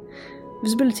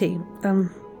 Visibility?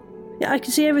 Yeah, I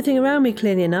can see everything around me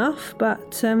clearly enough,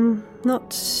 but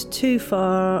not too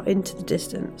far into the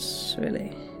distance,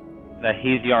 really. that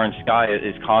hazy orange sky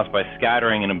is caused by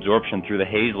scattering and absorption through the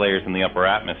haze layers in the upper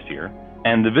atmosphere.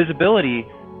 And the visibility,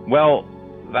 well,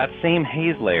 that same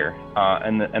haze layer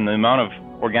and the amount of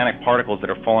organic particles that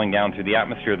are falling down through the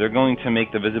atmosphere, they're going to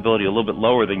make the visibility a little bit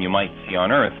lower than you might see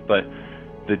on Earth. But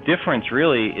the difference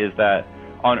really is that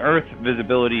on Earth,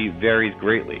 visibility varies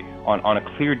greatly. On a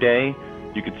clear day,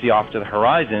 you could see off to the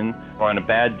horizon, or on a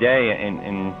bad day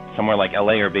in somewhere like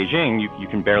LA or Beijing, you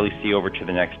can barely see over to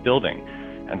the next building.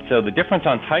 And so the difference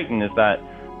on Titan is that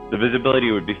the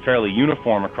visibility would be fairly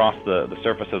uniform across the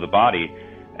surface of the body,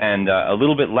 and a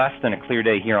little bit less than a clear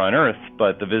day here on Earth,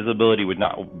 but the visibility would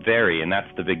not vary, and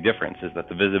that's the big difference, is that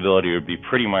the visibility would be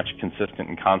pretty much consistent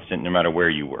and constant no matter where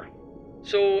you were.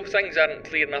 So things aren't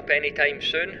clearing up anytime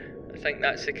soon? I think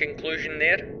that's the conclusion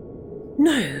there.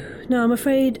 No, I'm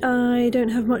afraid I don't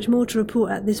have much more to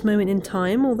report at this moment in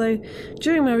time, although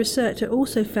during my research I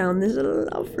also found there's a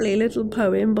lovely little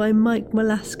poem by Mike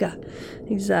Malaska.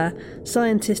 He's a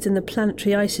scientist in the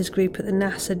Planetary Ices Group at the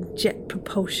NASA Jet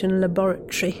Propulsion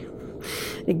Laboratory.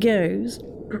 It goes...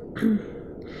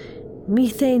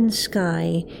 Methane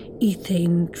sky,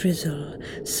 ethane drizzle,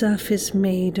 surface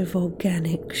made of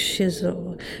organic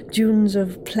shizzle, dunes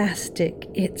of plastic,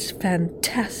 it's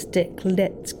fantastic,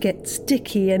 let's get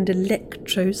sticky and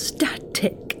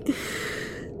electrostatic.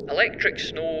 Electric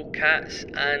snow, cats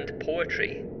and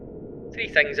poetry. 3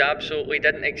 things I absolutely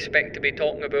didn't expect to be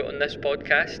talking about on this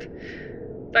podcast.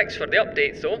 Thanks for the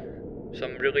update though,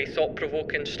 some really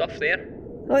thought-provoking stuff there.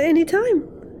 Oh, any time.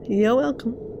 You're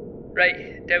welcome.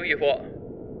 Right, tell you what,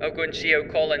 I'll go and see how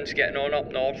Colin's getting on up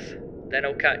north, then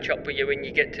I'll catch up with you when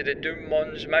you get to the Doom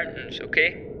Mons Mountains,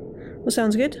 okay? Well,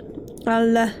 sounds good.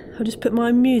 I'll just put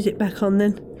my music back on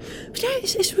then. But yeah,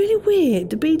 it's really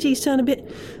weird. The Bee Gees sound a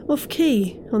bit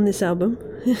off-key on this album.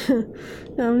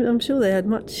 I'm sure they had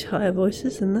much higher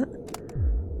voices than that.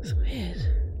 It's weird.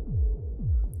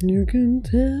 You can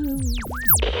tell.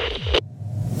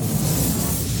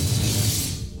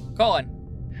 Colin.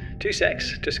 2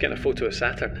 secs, just getting a photo of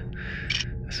Saturn.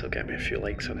 This'll get me a few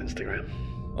likes on Instagram.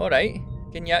 Alright,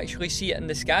 can you actually see it in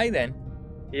the sky then?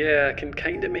 Yeah, I can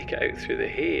kinda make it out through the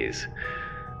haze.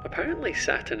 Apparently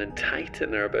Saturn and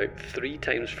Titan are about 3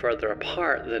 times further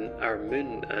apart than our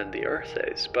moon and the Earth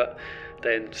is, but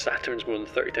then Saturn's more than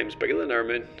 30 times bigger than our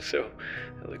moon, so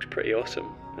it looks pretty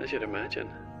awesome, as you'd imagine.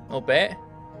 I'll bet.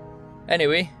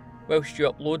 Anyway, whilst you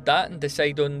upload that and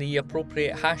decide on the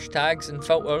appropriate hashtags and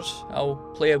filters, I'll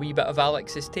play a wee bit of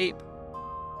Alex's tape.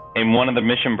 In one of the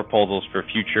mission proposals for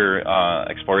future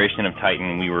exploration of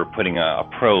Titan, we were putting a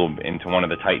probe into one of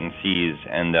the Titan seas,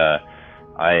 and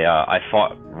I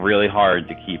fought really hard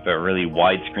to keep a really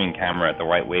widescreen camera at the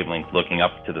right wavelength looking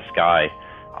up to the sky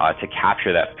to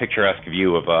capture that picturesque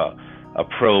view of a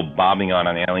probe bobbing on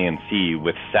an alien sea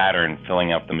with Saturn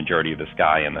filling up the majority of the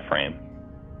sky in the frame.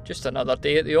 Just another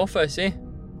day at the office, eh?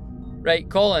 Right,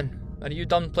 Colin, are you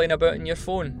done playing about on your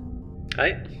phone?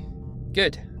 Aye.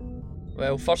 Good.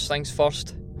 Well, first things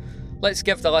first. Let's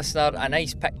give the listener a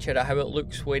nice picture of how it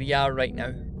looks where you are right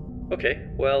now. Okay,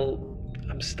 well,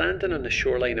 I'm standing on the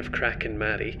shoreline of Kraken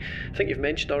Mare. I think you've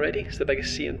mentioned already, it's the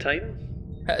biggest sea in Titan.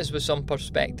 Hit us with some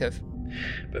perspective.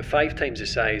 About 5 times the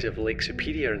size of Lake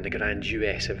Superior in the Grand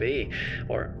US of A,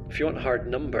 or if you want hard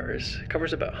numbers, it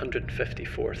covers about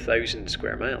 154,000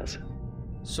 square miles.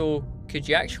 So, could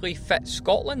you actually fit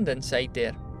Scotland inside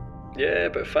there? Yeah,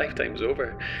 about 5 times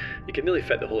over. You could nearly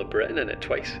fit the whole of Britain in it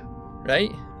twice.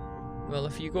 Right. Well,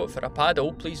 if you go for a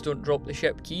paddle, please don't drop the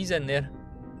ship keys in there.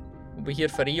 We'll be here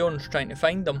for eons trying to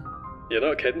find them. You're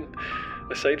not kidding.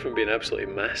 Aside from being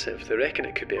absolutely massive, they reckon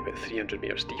it could be about 300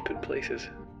 metres deep in places.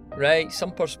 Right,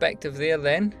 some perspective there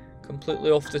then. Completely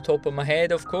off the top of my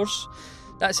head, of course.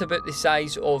 That's about the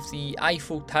size of the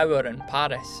Eiffel Tower in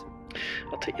Paris.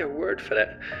 I'll take your word for it.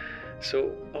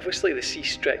 So, obviously the sea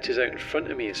stretches out in front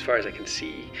of me as far as I can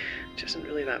see, which isn't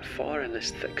really that far in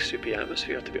this thick, soupy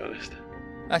atmosphere, to be honest.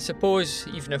 I suppose,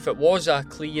 even if it was a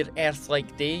clear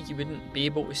Earth-like day, you wouldn't be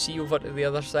able to see over to the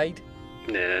other side?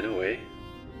 Nah, no way.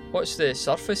 What's the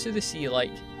surface of the sea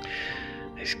like?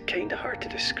 It's kinda hard to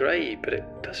describe, but it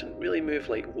doesn't really move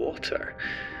like water.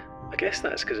 I guess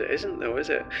that's because it isn't though, is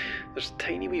it? There's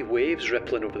tiny wee waves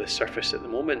rippling over the surface at the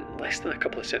moment, less than a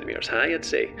couple of centimetres high, I'd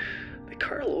say. They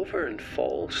curl over and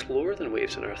fall slower than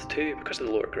waves on Earth too, because of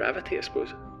the lower gravity, I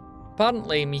suppose.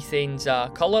 Apparently methane's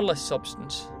a colourless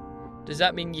substance. Does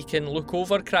that mean you can look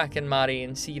over Kraken Mare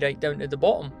and see right down to the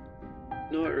bottom?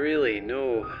 Not really,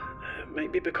 no. It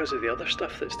might be because of the other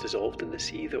stuff that's dissolved in the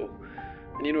sea though.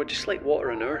 And you know, just like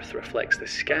water on Earth reflects the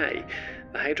sky,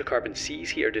 the hydrocarbon seas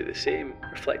here do the same,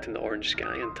 reflecting the orange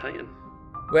sky on Titan.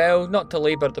 Well, not to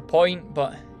labour the point,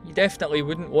 but You definitely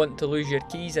wouldn't want to lose your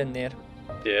keys in there.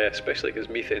 Yeah, especially because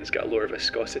methane's got a lower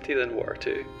viscosity than water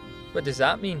too. What does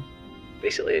that mean?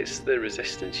 Basically, it's the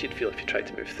resistance you'd feel if you tried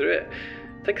to move through it.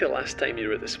 Think of the last time you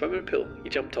were at the swimming pool.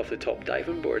 You jumped off the top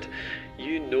diving board.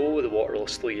 You know the water will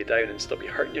slow you down and stop you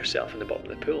hurting yourself in the bottom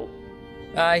of the pool.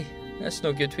 Aye, that's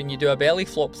no good when you do a belly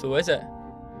flop though, is it?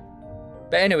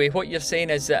 But anyway, what you're saying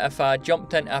is that if I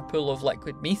jumped into a pool of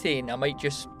liquid methane, I might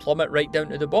just plummet right down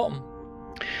to the bottom?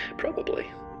 Probably.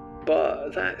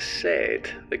 But that said,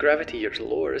 the gravity here's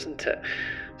lower, isn't it?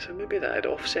 So maybe that'd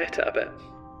offset it a bit.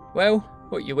 Well,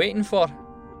 what you waiting for?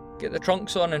 Get the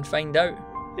trunks on and find out.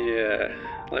 Yeah,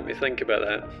 let me think about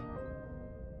that.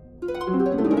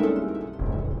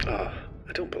 Oh,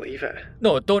 I don't believe it.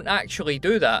 No, don't actually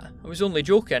do that. I was only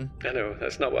joking. I know,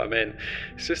 that's not what I meant.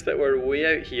 It's just that we're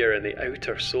way out here in the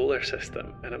outer solar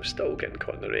system, and I'm still getting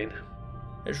caught in the rain.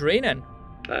 It's raining?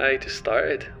 Aye, just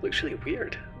started. Looks really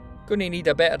weird. Gonna need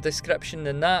a better description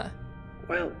than that.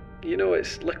 Well, you know,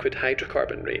 it's liquid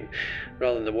hydrocarbon rain,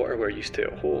 rather than the water we're used to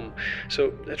at home, so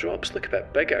the drops look a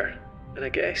bit bigger. And I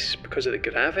guess because of the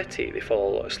gravity, they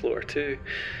fall a lot slower too.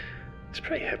 It's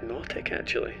pretty hypnotic,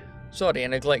 actually. Sorry I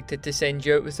neglected to send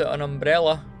you out without an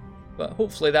umbrella, but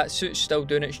hopefully that suit's still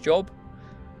doing its job.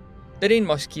 The rain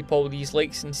must keep all these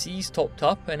lakes and seas topped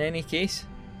up in any case.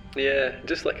 Yeah,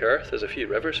 just like Earth, there's a few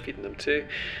rivers feeding them too.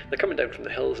 They're coming down from the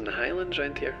hills and the highlands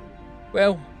around here.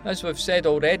 Well, as we've said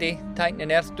already, Titan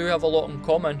and Earth do have a lot in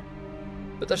common.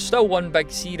 But there's still one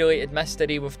big sea-related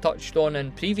mystery we've touched on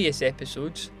in previous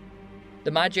episodes.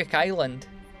 The Magic Island.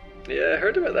 Yeah, I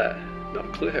heard about that. Not a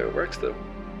clue how it works though.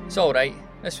 It's alright.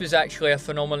 This was actually a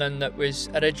phenomenon that was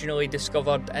originally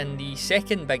discovered in the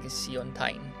second biggest sea on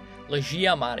Titan,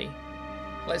 Legia Mare.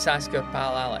 Let's ask our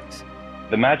pal Alex.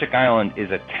 The Magic Island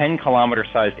is a 10-kilometer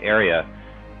sized area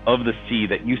of the sea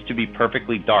that used to be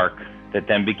perfectly dark that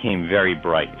then became very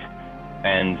bright.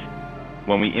 And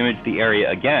when we imaged the area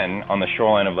again on the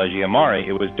shoreline of Legia Mare,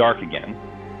 it was dark again.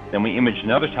 Then we imaged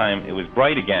another time, it was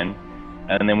bright again,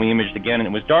 and then we imaged again and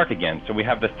it was dark again. So we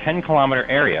have this 10-kilometer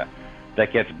area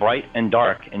that gets bright and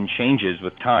dark and changes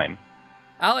with time.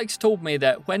 Alex told me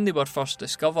that when they were first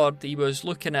discovered, he was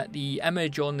looking at the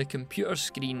image on the computer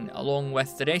screen along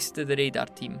with the rest of the radar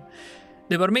team.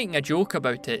 They were making a joke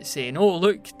about it, saying, "Oh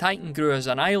look, Titan grew as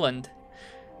an island."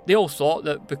 They all thought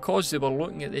that because they were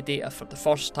looking at the data for the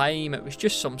first time, it was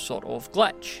just some sort of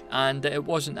glitch, and that it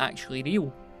wasn't actually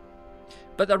real.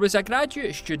 But there was a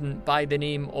graduate student by the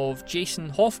name of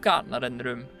Jason Hofgartner in the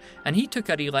room, and he took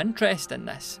a real interest in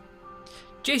this.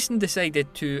 Jason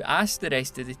decided to ask the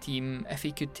rest of the team if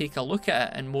he could take a look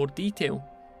at it in more detail.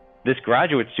 This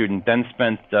graduate student then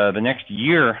spent the next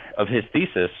year of his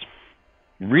thesis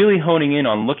really honing in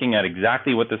on looking at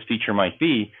exactly what this feature might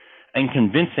be and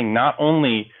convincing not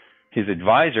only his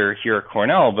advisor here at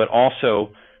Cornell, but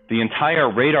also the entire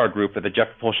radar group at the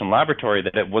Jet Propulsion Laboratory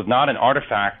that it was not an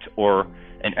artifact or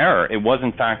an error. It was,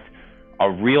 in fact, a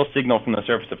real signal from the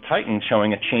surface of Titan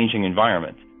showing a changing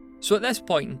environment. So at this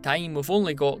point in time, we've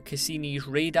only got Cassini's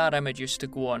radar images to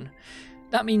go on.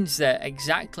 That means that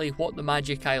exactly what the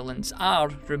Magic Islands are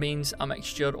remains a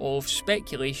mixture of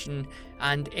speculation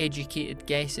and educated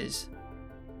guesses.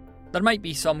 There might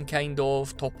be some kind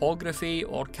of topography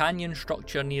or canyon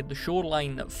structure near the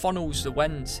shoreline that funnels the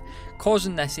winds,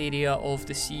 causing this area of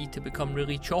the sea to become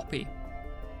really choppy.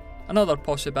 Another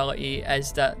possibility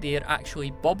is that they're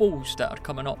actually bubbles that are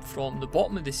coming up from the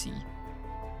bottom of the sea.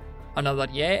 Another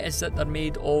yet is that they're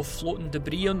made of floating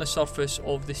debris on the surface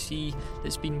of the sea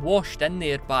that's been washed in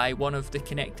there by one of the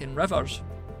connecting rivers.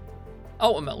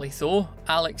 Ultimately though,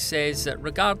 Alex says that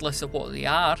regardless of what they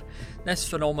are, this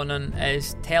phenomenon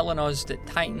is telling us that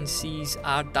Titan seas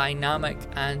are dynamic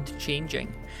and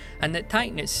changing, and that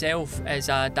Titan itself is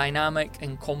a dynamic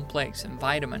and complex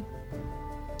environment.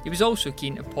 He was also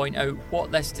keen to point out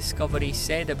what this discovery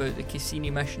said about the Cassini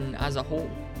mission as a whole.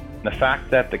 The fact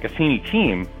that the Cassini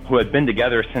team, who had been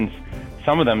together since,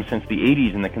 some of them since the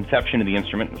 80s in the conception of the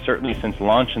instrument, and certainly since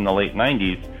launch in the late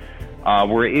 90s,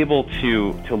 were able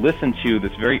to listen to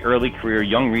this very early career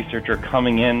young researcher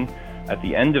coming in at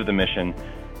the end of the mission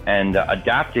and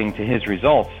adapting to his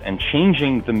results and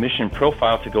changing the mission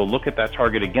profile to go look at that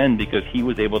target again, because he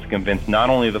was able to convince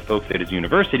not only the folks at his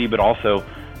university, but also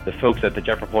the folks at the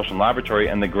Jet Propulsion Laboratory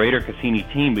and the greater Cassini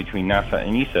team between NASA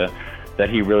and ESA that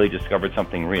he really discovered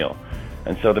something real.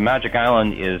 And so the Magic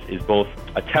Island is both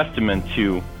a testament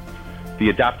to the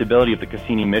adaptability of the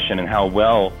Cassini mission and how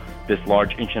well this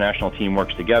large international team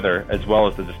works together, as well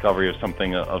as the discovery of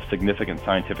something of significant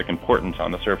scientific importance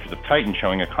on the surface of Titan,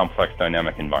 showing a complex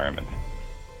dynamic environment.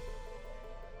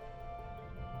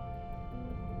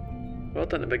 Well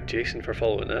done to Big Jason for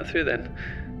following that through then.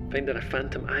 Finding a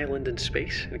phantom island in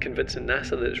space and convincing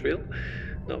NASA that it's real.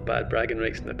 Not bad bragging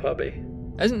rights in the pub, eh?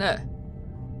 Isn't it?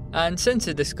 And since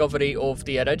the discovery of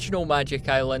the original magic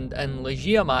island in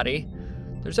Legia Mare,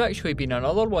 there's actually been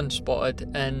another one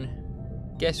spotted in...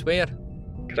 guess where?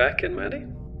 Kraken Mare?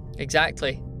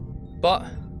 Exactly. But,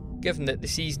 given that the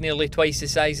sea's nearly twice the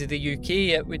size of the UK,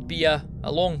 it would be a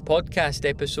long podcast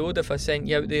episode if I sent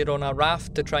you out there on a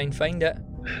raft to try and find it.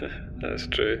 That's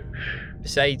true.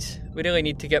 Besides, we really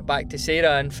need to get back to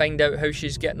Sarah and find out how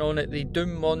she's getting on at the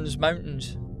Doom Mons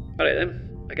Mountains. Alright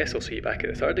then, I guess I'll see you back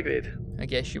at the 3rd grade. I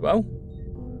guess you will.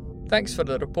 Thanks for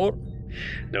the report.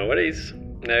 No worries.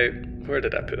 Now, where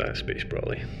did I put that space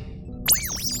brolly?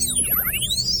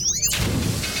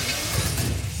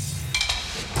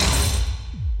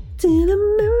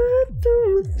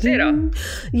 Sarah?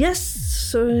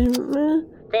 Yes,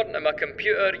 According to my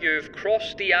computer, you've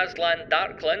crossed the Aslan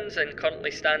Darklands and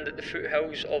currently stand at the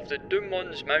foothills of the Doom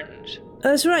Mons Mountains.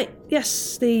 That's right,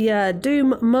 yes, the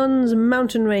Doom Mons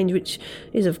mountain range, which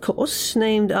is, of course,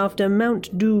 named after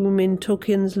Mount Doom in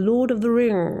Tolkien's Lord of the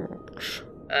Rings.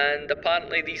 And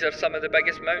apparently these are some of the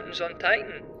biggest mountains on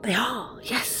Titan. They are,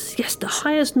 yes. The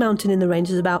highest mountain in the range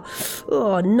is about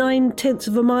 9/10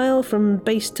 of a mile from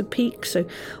base to peak, so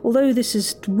although this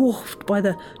is dwarfed by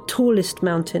the tallest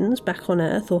mountains back on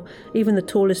Earth, or even the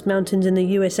tallest mountains in the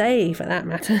USA for that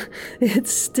matter,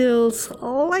 it's still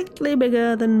slightly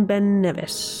bigger than Ben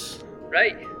Nevis.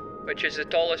 Right, which is the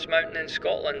tallest mountain in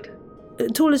Scotland?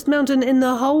 Tallest mountain in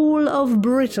the whole of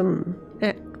Britain,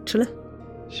 actually.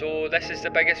 So this is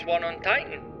the biggest one on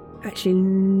Titan? Actually,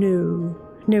 no.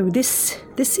 No, this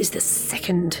is the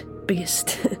second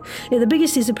biggest. Yeah, the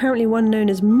biggest is apparently one known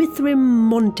as Mithrim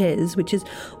Montes, which is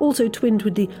also twinned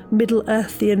with the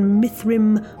Middle-earthian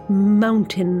Mithrim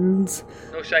Mountains.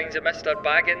 No signs of Mr.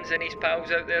 Baggins and his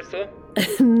pals out there, though?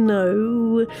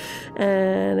 No,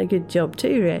 and a good job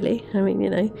too, really. I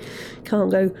mean,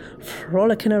 can't go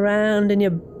frolicking around in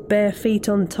your bare feet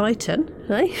on Titan,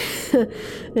 eh?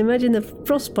 Imagine the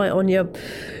frostbite on your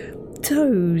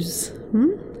toes.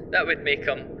 That would make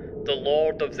him the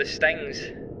Lord of the Stings.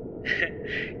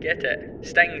 Get it?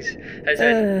 Stings, as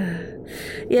in...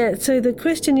 Yeah, so the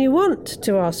question you want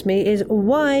to ask me is,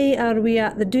 why are we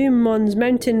at the Doom Mons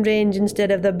mountain range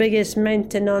instead of the biggest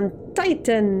mountain on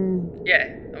Titan?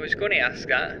 Yeah, I was going to ask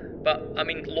that, but I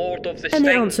mean Lord of the Stings. And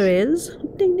the answer is,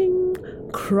 ding ding,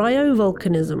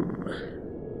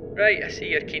 cryovolcanism. Right, I see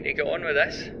you're keen to get on with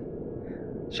this.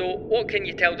 So, what can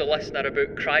you tell the listener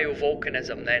about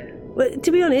cryovolcanism then? Well,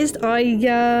 to be honest,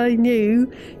 I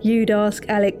knew you'd ask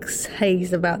Alex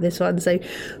Hayes about this one, so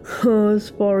as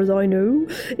far as I know,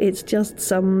 it's just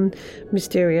some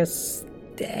mysterious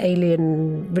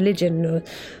alien religion or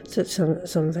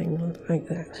something like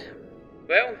that.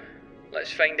 Well,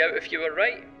 let's find out if you were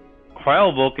right.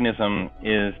 Cryovolcanism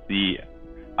is the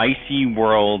icy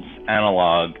world's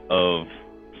analog of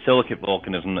silicate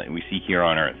volcanism that we see here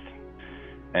on Earth.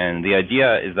 And the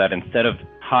idea is that instead of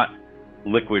hot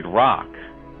liquid rock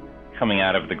coming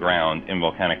out of the ground in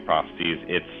volcanic processes,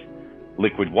 it's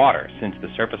liquid water, since the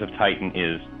surface of Titan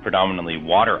is predominantly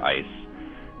water ice,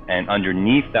 and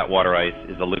underneath that water ice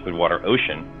is a liquid water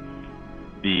ocean.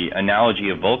 The analogy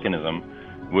of volcanism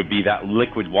would be that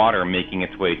liquid water making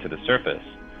its way to the surface.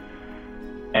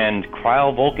 And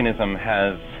cryovolcanism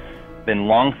has been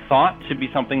long thought to be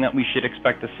something that we should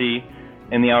expect to see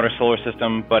in the outer solar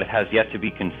system, but it has yet to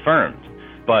be confirmed.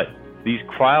 But these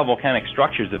cryovolcanic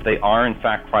structures, if they are in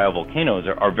fact cryovolcanoes,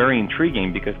 are very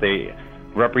intriguing because they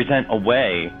represent a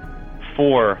way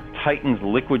for Titan's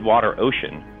liquid water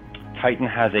ocean. Titan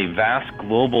has a vast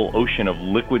global ocean of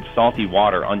liquid salty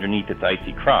water underneath its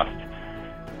icy crust.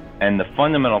 And the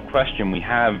fundamental question we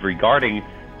have regarding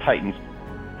Titan's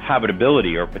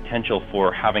habitability or potential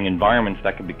for having environments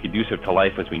that can be conducive to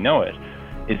life as we know it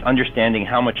is understanding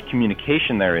how much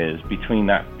communication there is between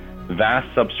that vast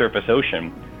subsurface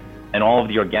ocean and all of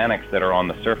the organics that are on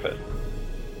the surface.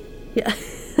 Yeah,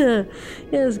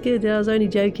 yeah, it's good. I was only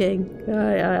joking.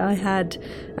 I had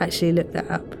actually looked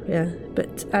that up, yeah.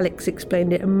 But Alex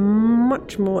explained it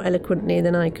much more eloquently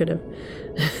than I could have.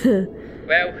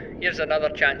 Well, here's another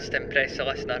chance to impress the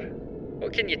listener.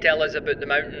 What can you tell us about the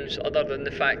mountains other than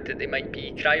the fact that they might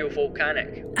be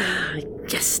cryovolcanic?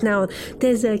 Yes, now,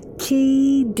 there's a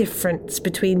key difference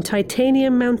between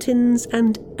titanium mountains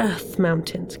and earth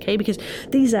mountains, okay? Because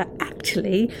these are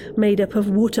actually made up of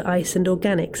water ice and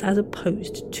organics as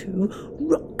opposed to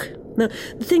rock. Now,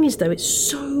 the thing is, though, it's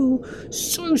so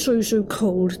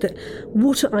cold that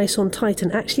water ice on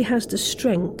Titan actually has the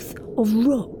strength of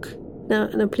rock. Now,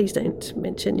 please don't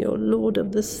mention your Lord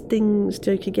of the Stings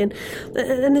joke again.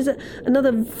 And there's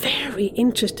another very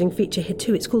interesting feature here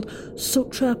too. It's called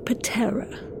Sotra Patera.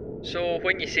 So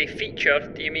when you say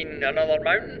feature, do you mean another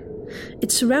mountain?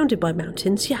 It's surrounded by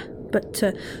mountains, yeah. But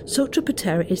Sotra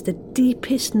Patera is the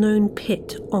deepest known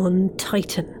pit on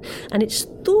Titan, and it's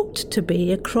thought to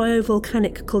be a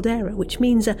cryovolcanic caldera, which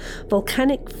means a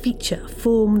volcanic feature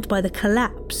formed by the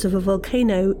collapse of a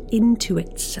volcano into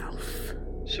itself.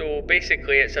 So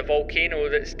basically it's a volcano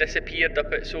that's disappeared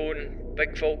up its own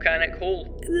big volcanic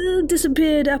hole?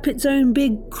 Disappeared up its own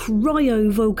big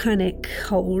cryovolcanic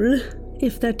hole,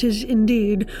 if that is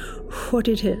indeed what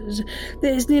it is.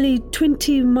 It's nearly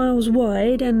 20 miles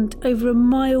wide and over a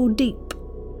mile deep.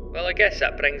 Well, I guess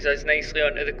that brings us nicely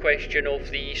onto the question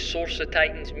of the source of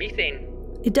Titan's methane.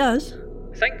 It does?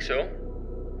 I think so.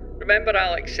 Remember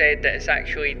Alex said that it's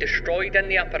actually destroyed in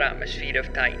the upper atmosphere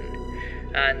of Titan,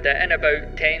 and in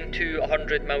about 10 to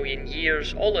 100 million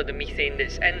years, all of the methane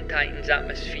that's in Titan's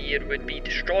atmosphere would be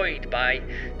destroyed by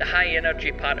the high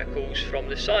energy particles from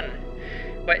the sun,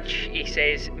 which, he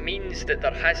says, means that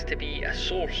there has to be a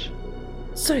source.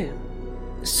 So,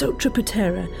 Sotra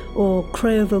Patera, or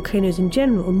cryovolcanoes in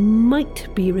general, might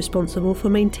be responsible for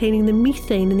maintaining the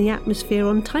methane in the atmosphere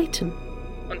on Titan.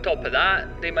 On top of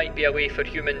that, they might be a way for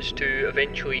humans to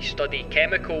eventually study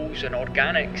chemicals and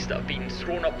organics that have been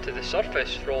thrown up to the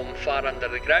surface from far under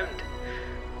the ground.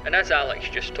 And as Alex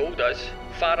just told us,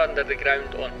 far under the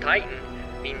ground on Titan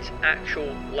means actual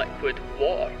liquid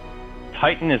water.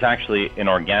 Titan is actually an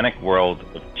organic world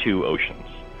of two oceans.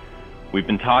 We've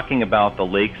been talking about the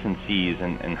lakes and seas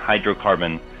and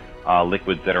hydrocarbon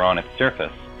liquids that are on its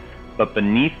surface, but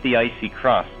beneath the icy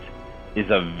crust is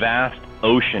a vast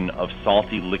ocean of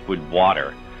salty liquid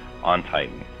water on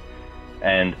Titan.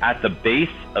 And at the base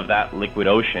of that liquid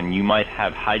ocean, you might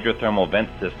have hydrothermal vent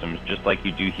systems, just like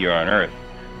you do here on Earth,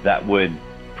 that would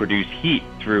produce heat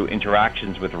through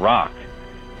interactions with rock,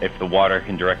 if the water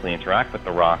can directly interact with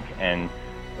the rock, and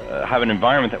have an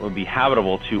environment that would be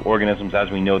habitable to organisms as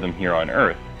we know them here on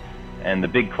Earth. And the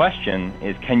big question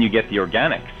is, can you get the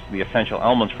organics, the essential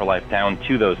elements for life, down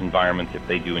to those environments if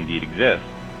they do indeed exist?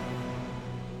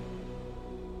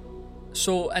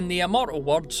 So, in the immortal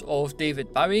words of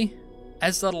David Bowie,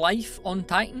 is there life on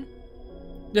Titan?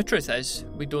 The truth is,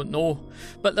 we don't know,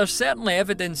 but there's certainly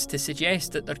evidence to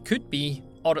suggest that there could be,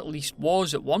 or at least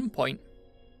was at one point.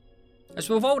 As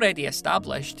we've already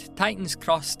established, Titan's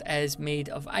crust is made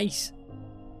of ice.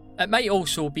 It might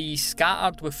also be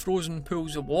scattered with frozen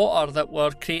pools of water that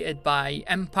were created by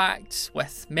impacts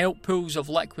with melt pools of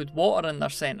liquid water in their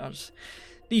centres.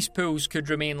 These pools could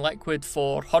remain liquid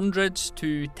for hundreds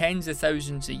to tens of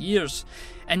thousands of years,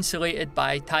 insulated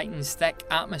by Titan's thick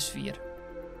atmosphere.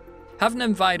 Having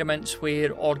environments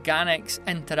where organics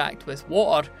interact with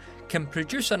water can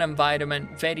produce an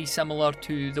environment very similar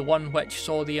to the one which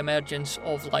saw the emergence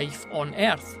of life on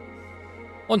Earth.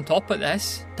 On top of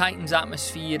this, Titan's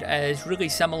atmosphere is really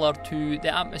similar to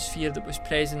the atmosphere that was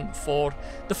present for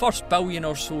the first billion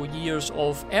or so years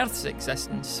of Earth's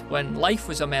existence, when life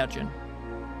was emerging.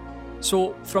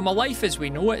 So, from a life as we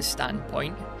know it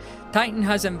standpoint, Titan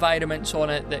has environments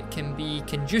on it that can be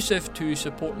conducive to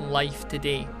supporting life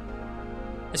today.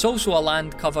 It's also a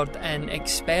land covered in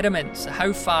experiments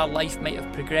how far life might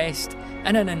have progressed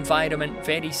in an environment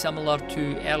very similar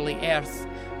to early Earth,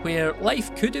 where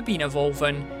life could have been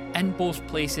evolving in both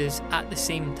places at the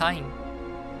same time.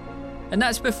 And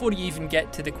that's before you even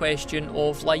get to the question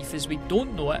of life as we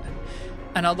don't know it.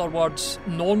 In other words,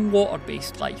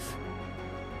 non-water-based life.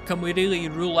 Can we really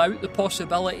rule out the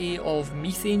possibility of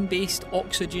methane-based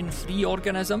oxygen-free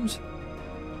organisms?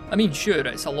 I mean, sure,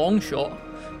 it's a long shot,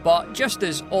 but just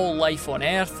as all life on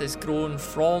Earth is grown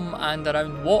from and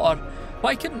around water,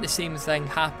 why couldn't the same thing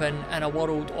happen in a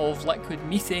world of liquid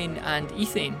methane and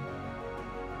ethane?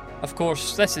 Of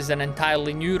course, this is an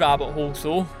entirely new rabbit hole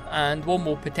though, and one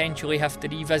we'll potentially have to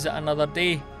revisit another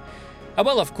day. I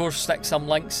will of course stick some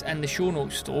links in the show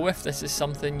notes though, if this is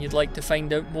something you'd like to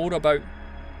find out more about.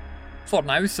 For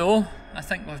now though, I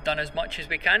think we've done as much as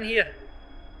we can here.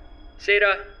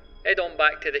 Sarah, head on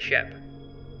back to the ship.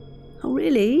 Oh,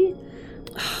 really?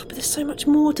 But there's so much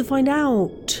more to find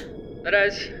out. There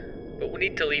is, but we'll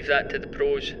need to leave that to the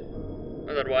pros.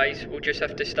 Otherwise, we'll just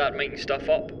have to start making stuff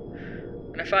up.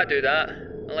 And if I do that,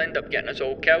 I'll end up getting us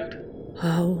all killed.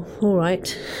 Oh,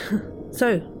 alright.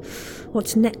 So,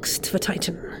 what's next for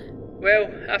Titan?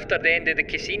 Well, after the end of the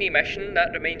Cassini mission,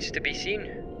 that remains to be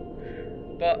seen.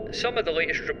 But some of the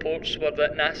latest reports were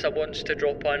that NASA wants to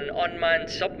drop an unmanned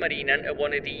submarine into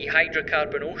one of the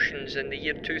hydrocarbon oceans in the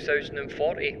year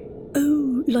 2040.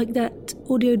 Oh, like that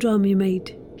audio drama you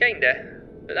made? Kinda.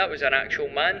 but that was an actual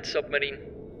manned submarine.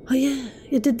 Oh yeah,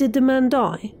 did the man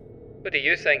die? What do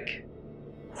you think?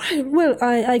 Well,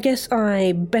 I guess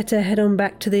I better head on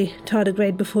back to the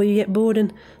tardigrade before you get bored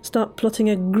and start plotting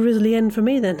a grisly end for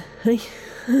me then, eh?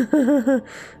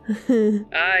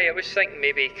 Aye, I was thinking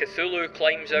maybe Cthulhu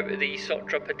climbs out of the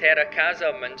Sotra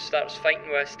chasm and starts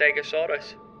fighting with a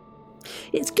Stegosaurus.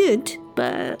 It's good,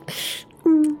 but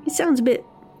it sounds a bit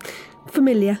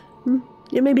familiar.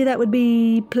 Yeah, maybe that would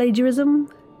be plagiarism?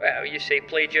 Well, you say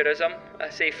plagiarism, I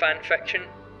say fan fiction.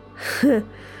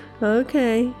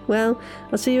 Okay, well,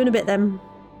 I'll see you in a bit then.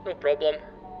 No problem.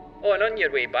 Oh, and on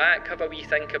your way back, have a wee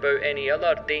think about any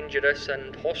other dangerous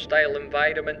and hostile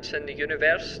environments in the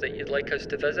universe that you'd like us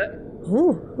to visit.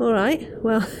 Oh, alright.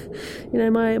 Well,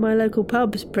 my local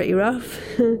pub's pretty rough.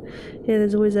 Yeah,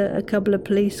 there's always a couple of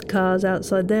police cars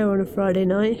outside there on a Friday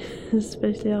night,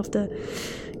 especially after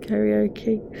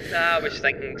karaoke. I was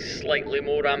thinking slightly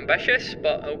more ambitious,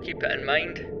 but I'll keep it in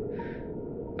mind.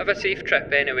 Have a safe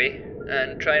trip anyway,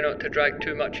 and try not to drag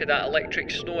too much of that electric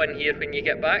snow in here when you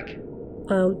get back.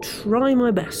 I'll try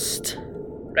my best.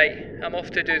 Right, I'm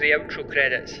off to do the outro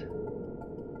credits.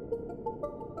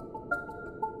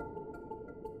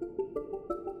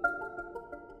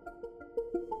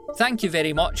 Thank you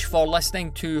very much for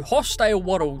listening to Hostile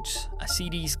Worlds, a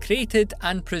series created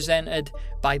and presented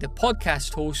by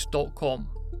thepodcasthost.com.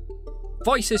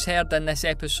 Voices heard in this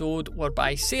episode were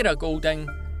by Sarah Golding,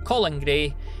 Colin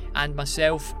Gray, and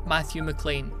myself, Matthew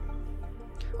McLean.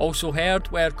 Also heard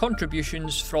were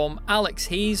contributions from Alex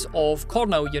Hayes of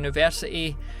Cornell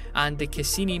University and the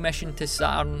Cassini Mission to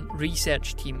Saturn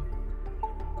research team.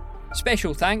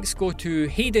 Special thanks go to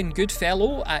Hayden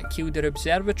Goodfellow at Kildare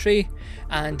Observatory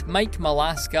and Mike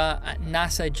Malaska at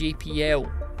NASA JPL.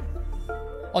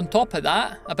 On top of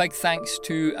that, a big thanks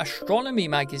to Astronomy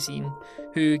Magazine,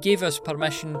 who gave us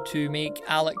permission to make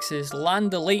Alex's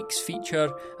Land O'Lakes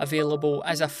feature available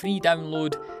as a free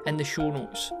download in the show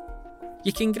notes.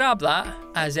 You can grab that,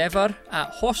 as ever,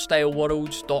 at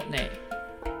hostileworlds.net.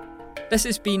 This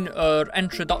has been our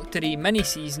introductory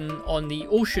mini-season on the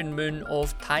ocean moon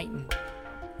of Titan.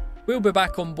 We'll be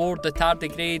back on board the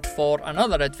tardigrade for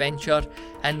another adventure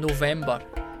in November,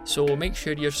 so make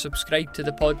sure you're subscribed to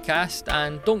the podcast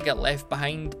and don't get left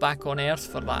behind back on Earth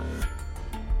for that.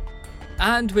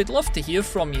 And we'd love to hear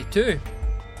from you too.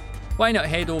 Why not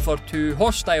head over to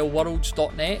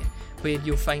hostileworlds.net, where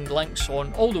you'll find links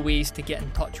on all the ways to get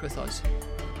in touch with us.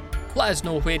 Let us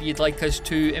know where you'd like us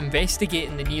to investigate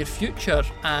in the near future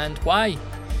and why.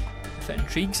 If it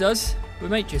intrigues us, we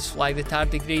might just fly the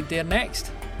tardigrade there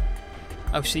next.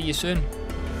 I'll see you soon.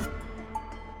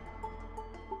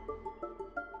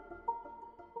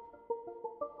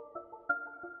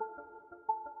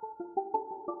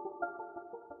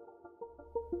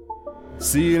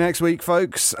 See you next week,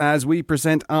 folks, as we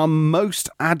present our most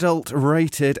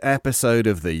adult-rated episode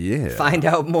of the year. Find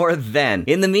out more then.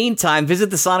 In the meantime, visit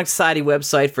the Sonic Society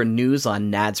website for news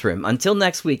on NADSRIM. Until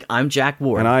next week, I'm Jack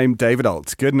Ward. And I'm David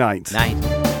Alt. Good night. Night.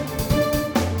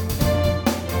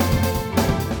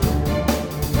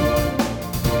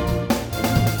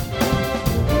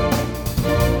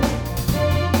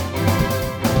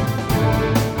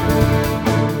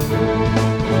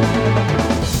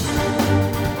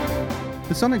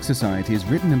 The Sonic Society is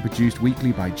written and produced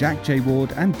weekly by Jack J.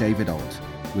 Ward and David Alt,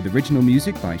 with original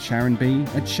music by Sharon B.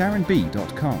 at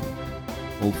sharonb.com.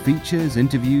 All features,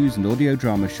 interviews, and audio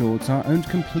drama shorts are owned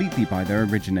completely by their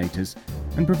originators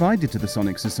and provided to the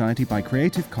Sonic Society by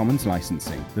Creative Commons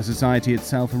licensing. The Society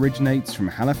itself originates from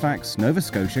Halifax, Nova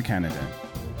Scotia, Canada.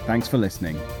 Thanks for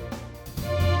listening.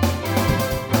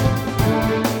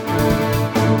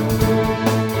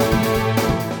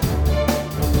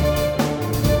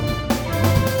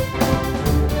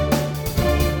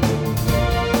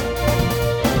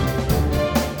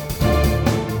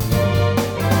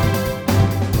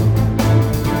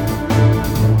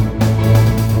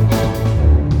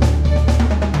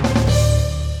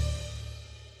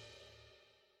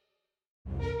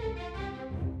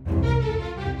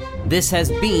 This has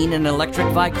been an Electric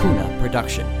Vicuna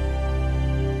production.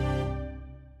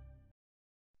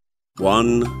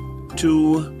 1,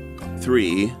 2,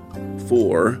 3,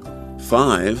 4,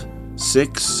 5,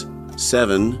 6,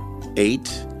 7,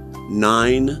 8,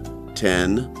 9,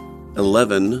 10,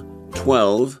 11,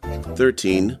 12,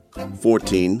 13,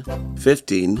 14,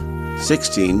 15,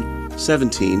 16,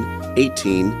 17,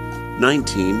 18,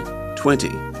 19, 20.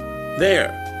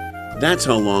 There! That's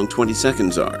how long 20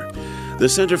 seconds are. The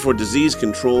Center for Disease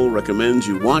Control recommends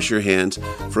you wash your hands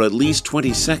for at least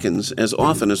 20 seconds as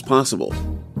often as possible.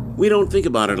 We don't think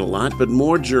about it a lot, but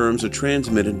more germs are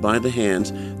transmitted by the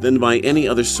hands than by any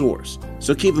other source,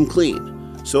 so keep them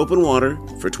clean. soap and water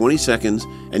for 20 seconds,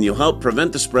 and you'll help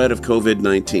prevent the spread of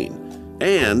COVID-19.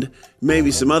 And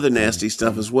maybe some other nasty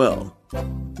stuff as well.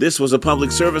 This was a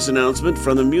public service announcement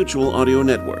from the Mutual Audio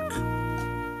Network.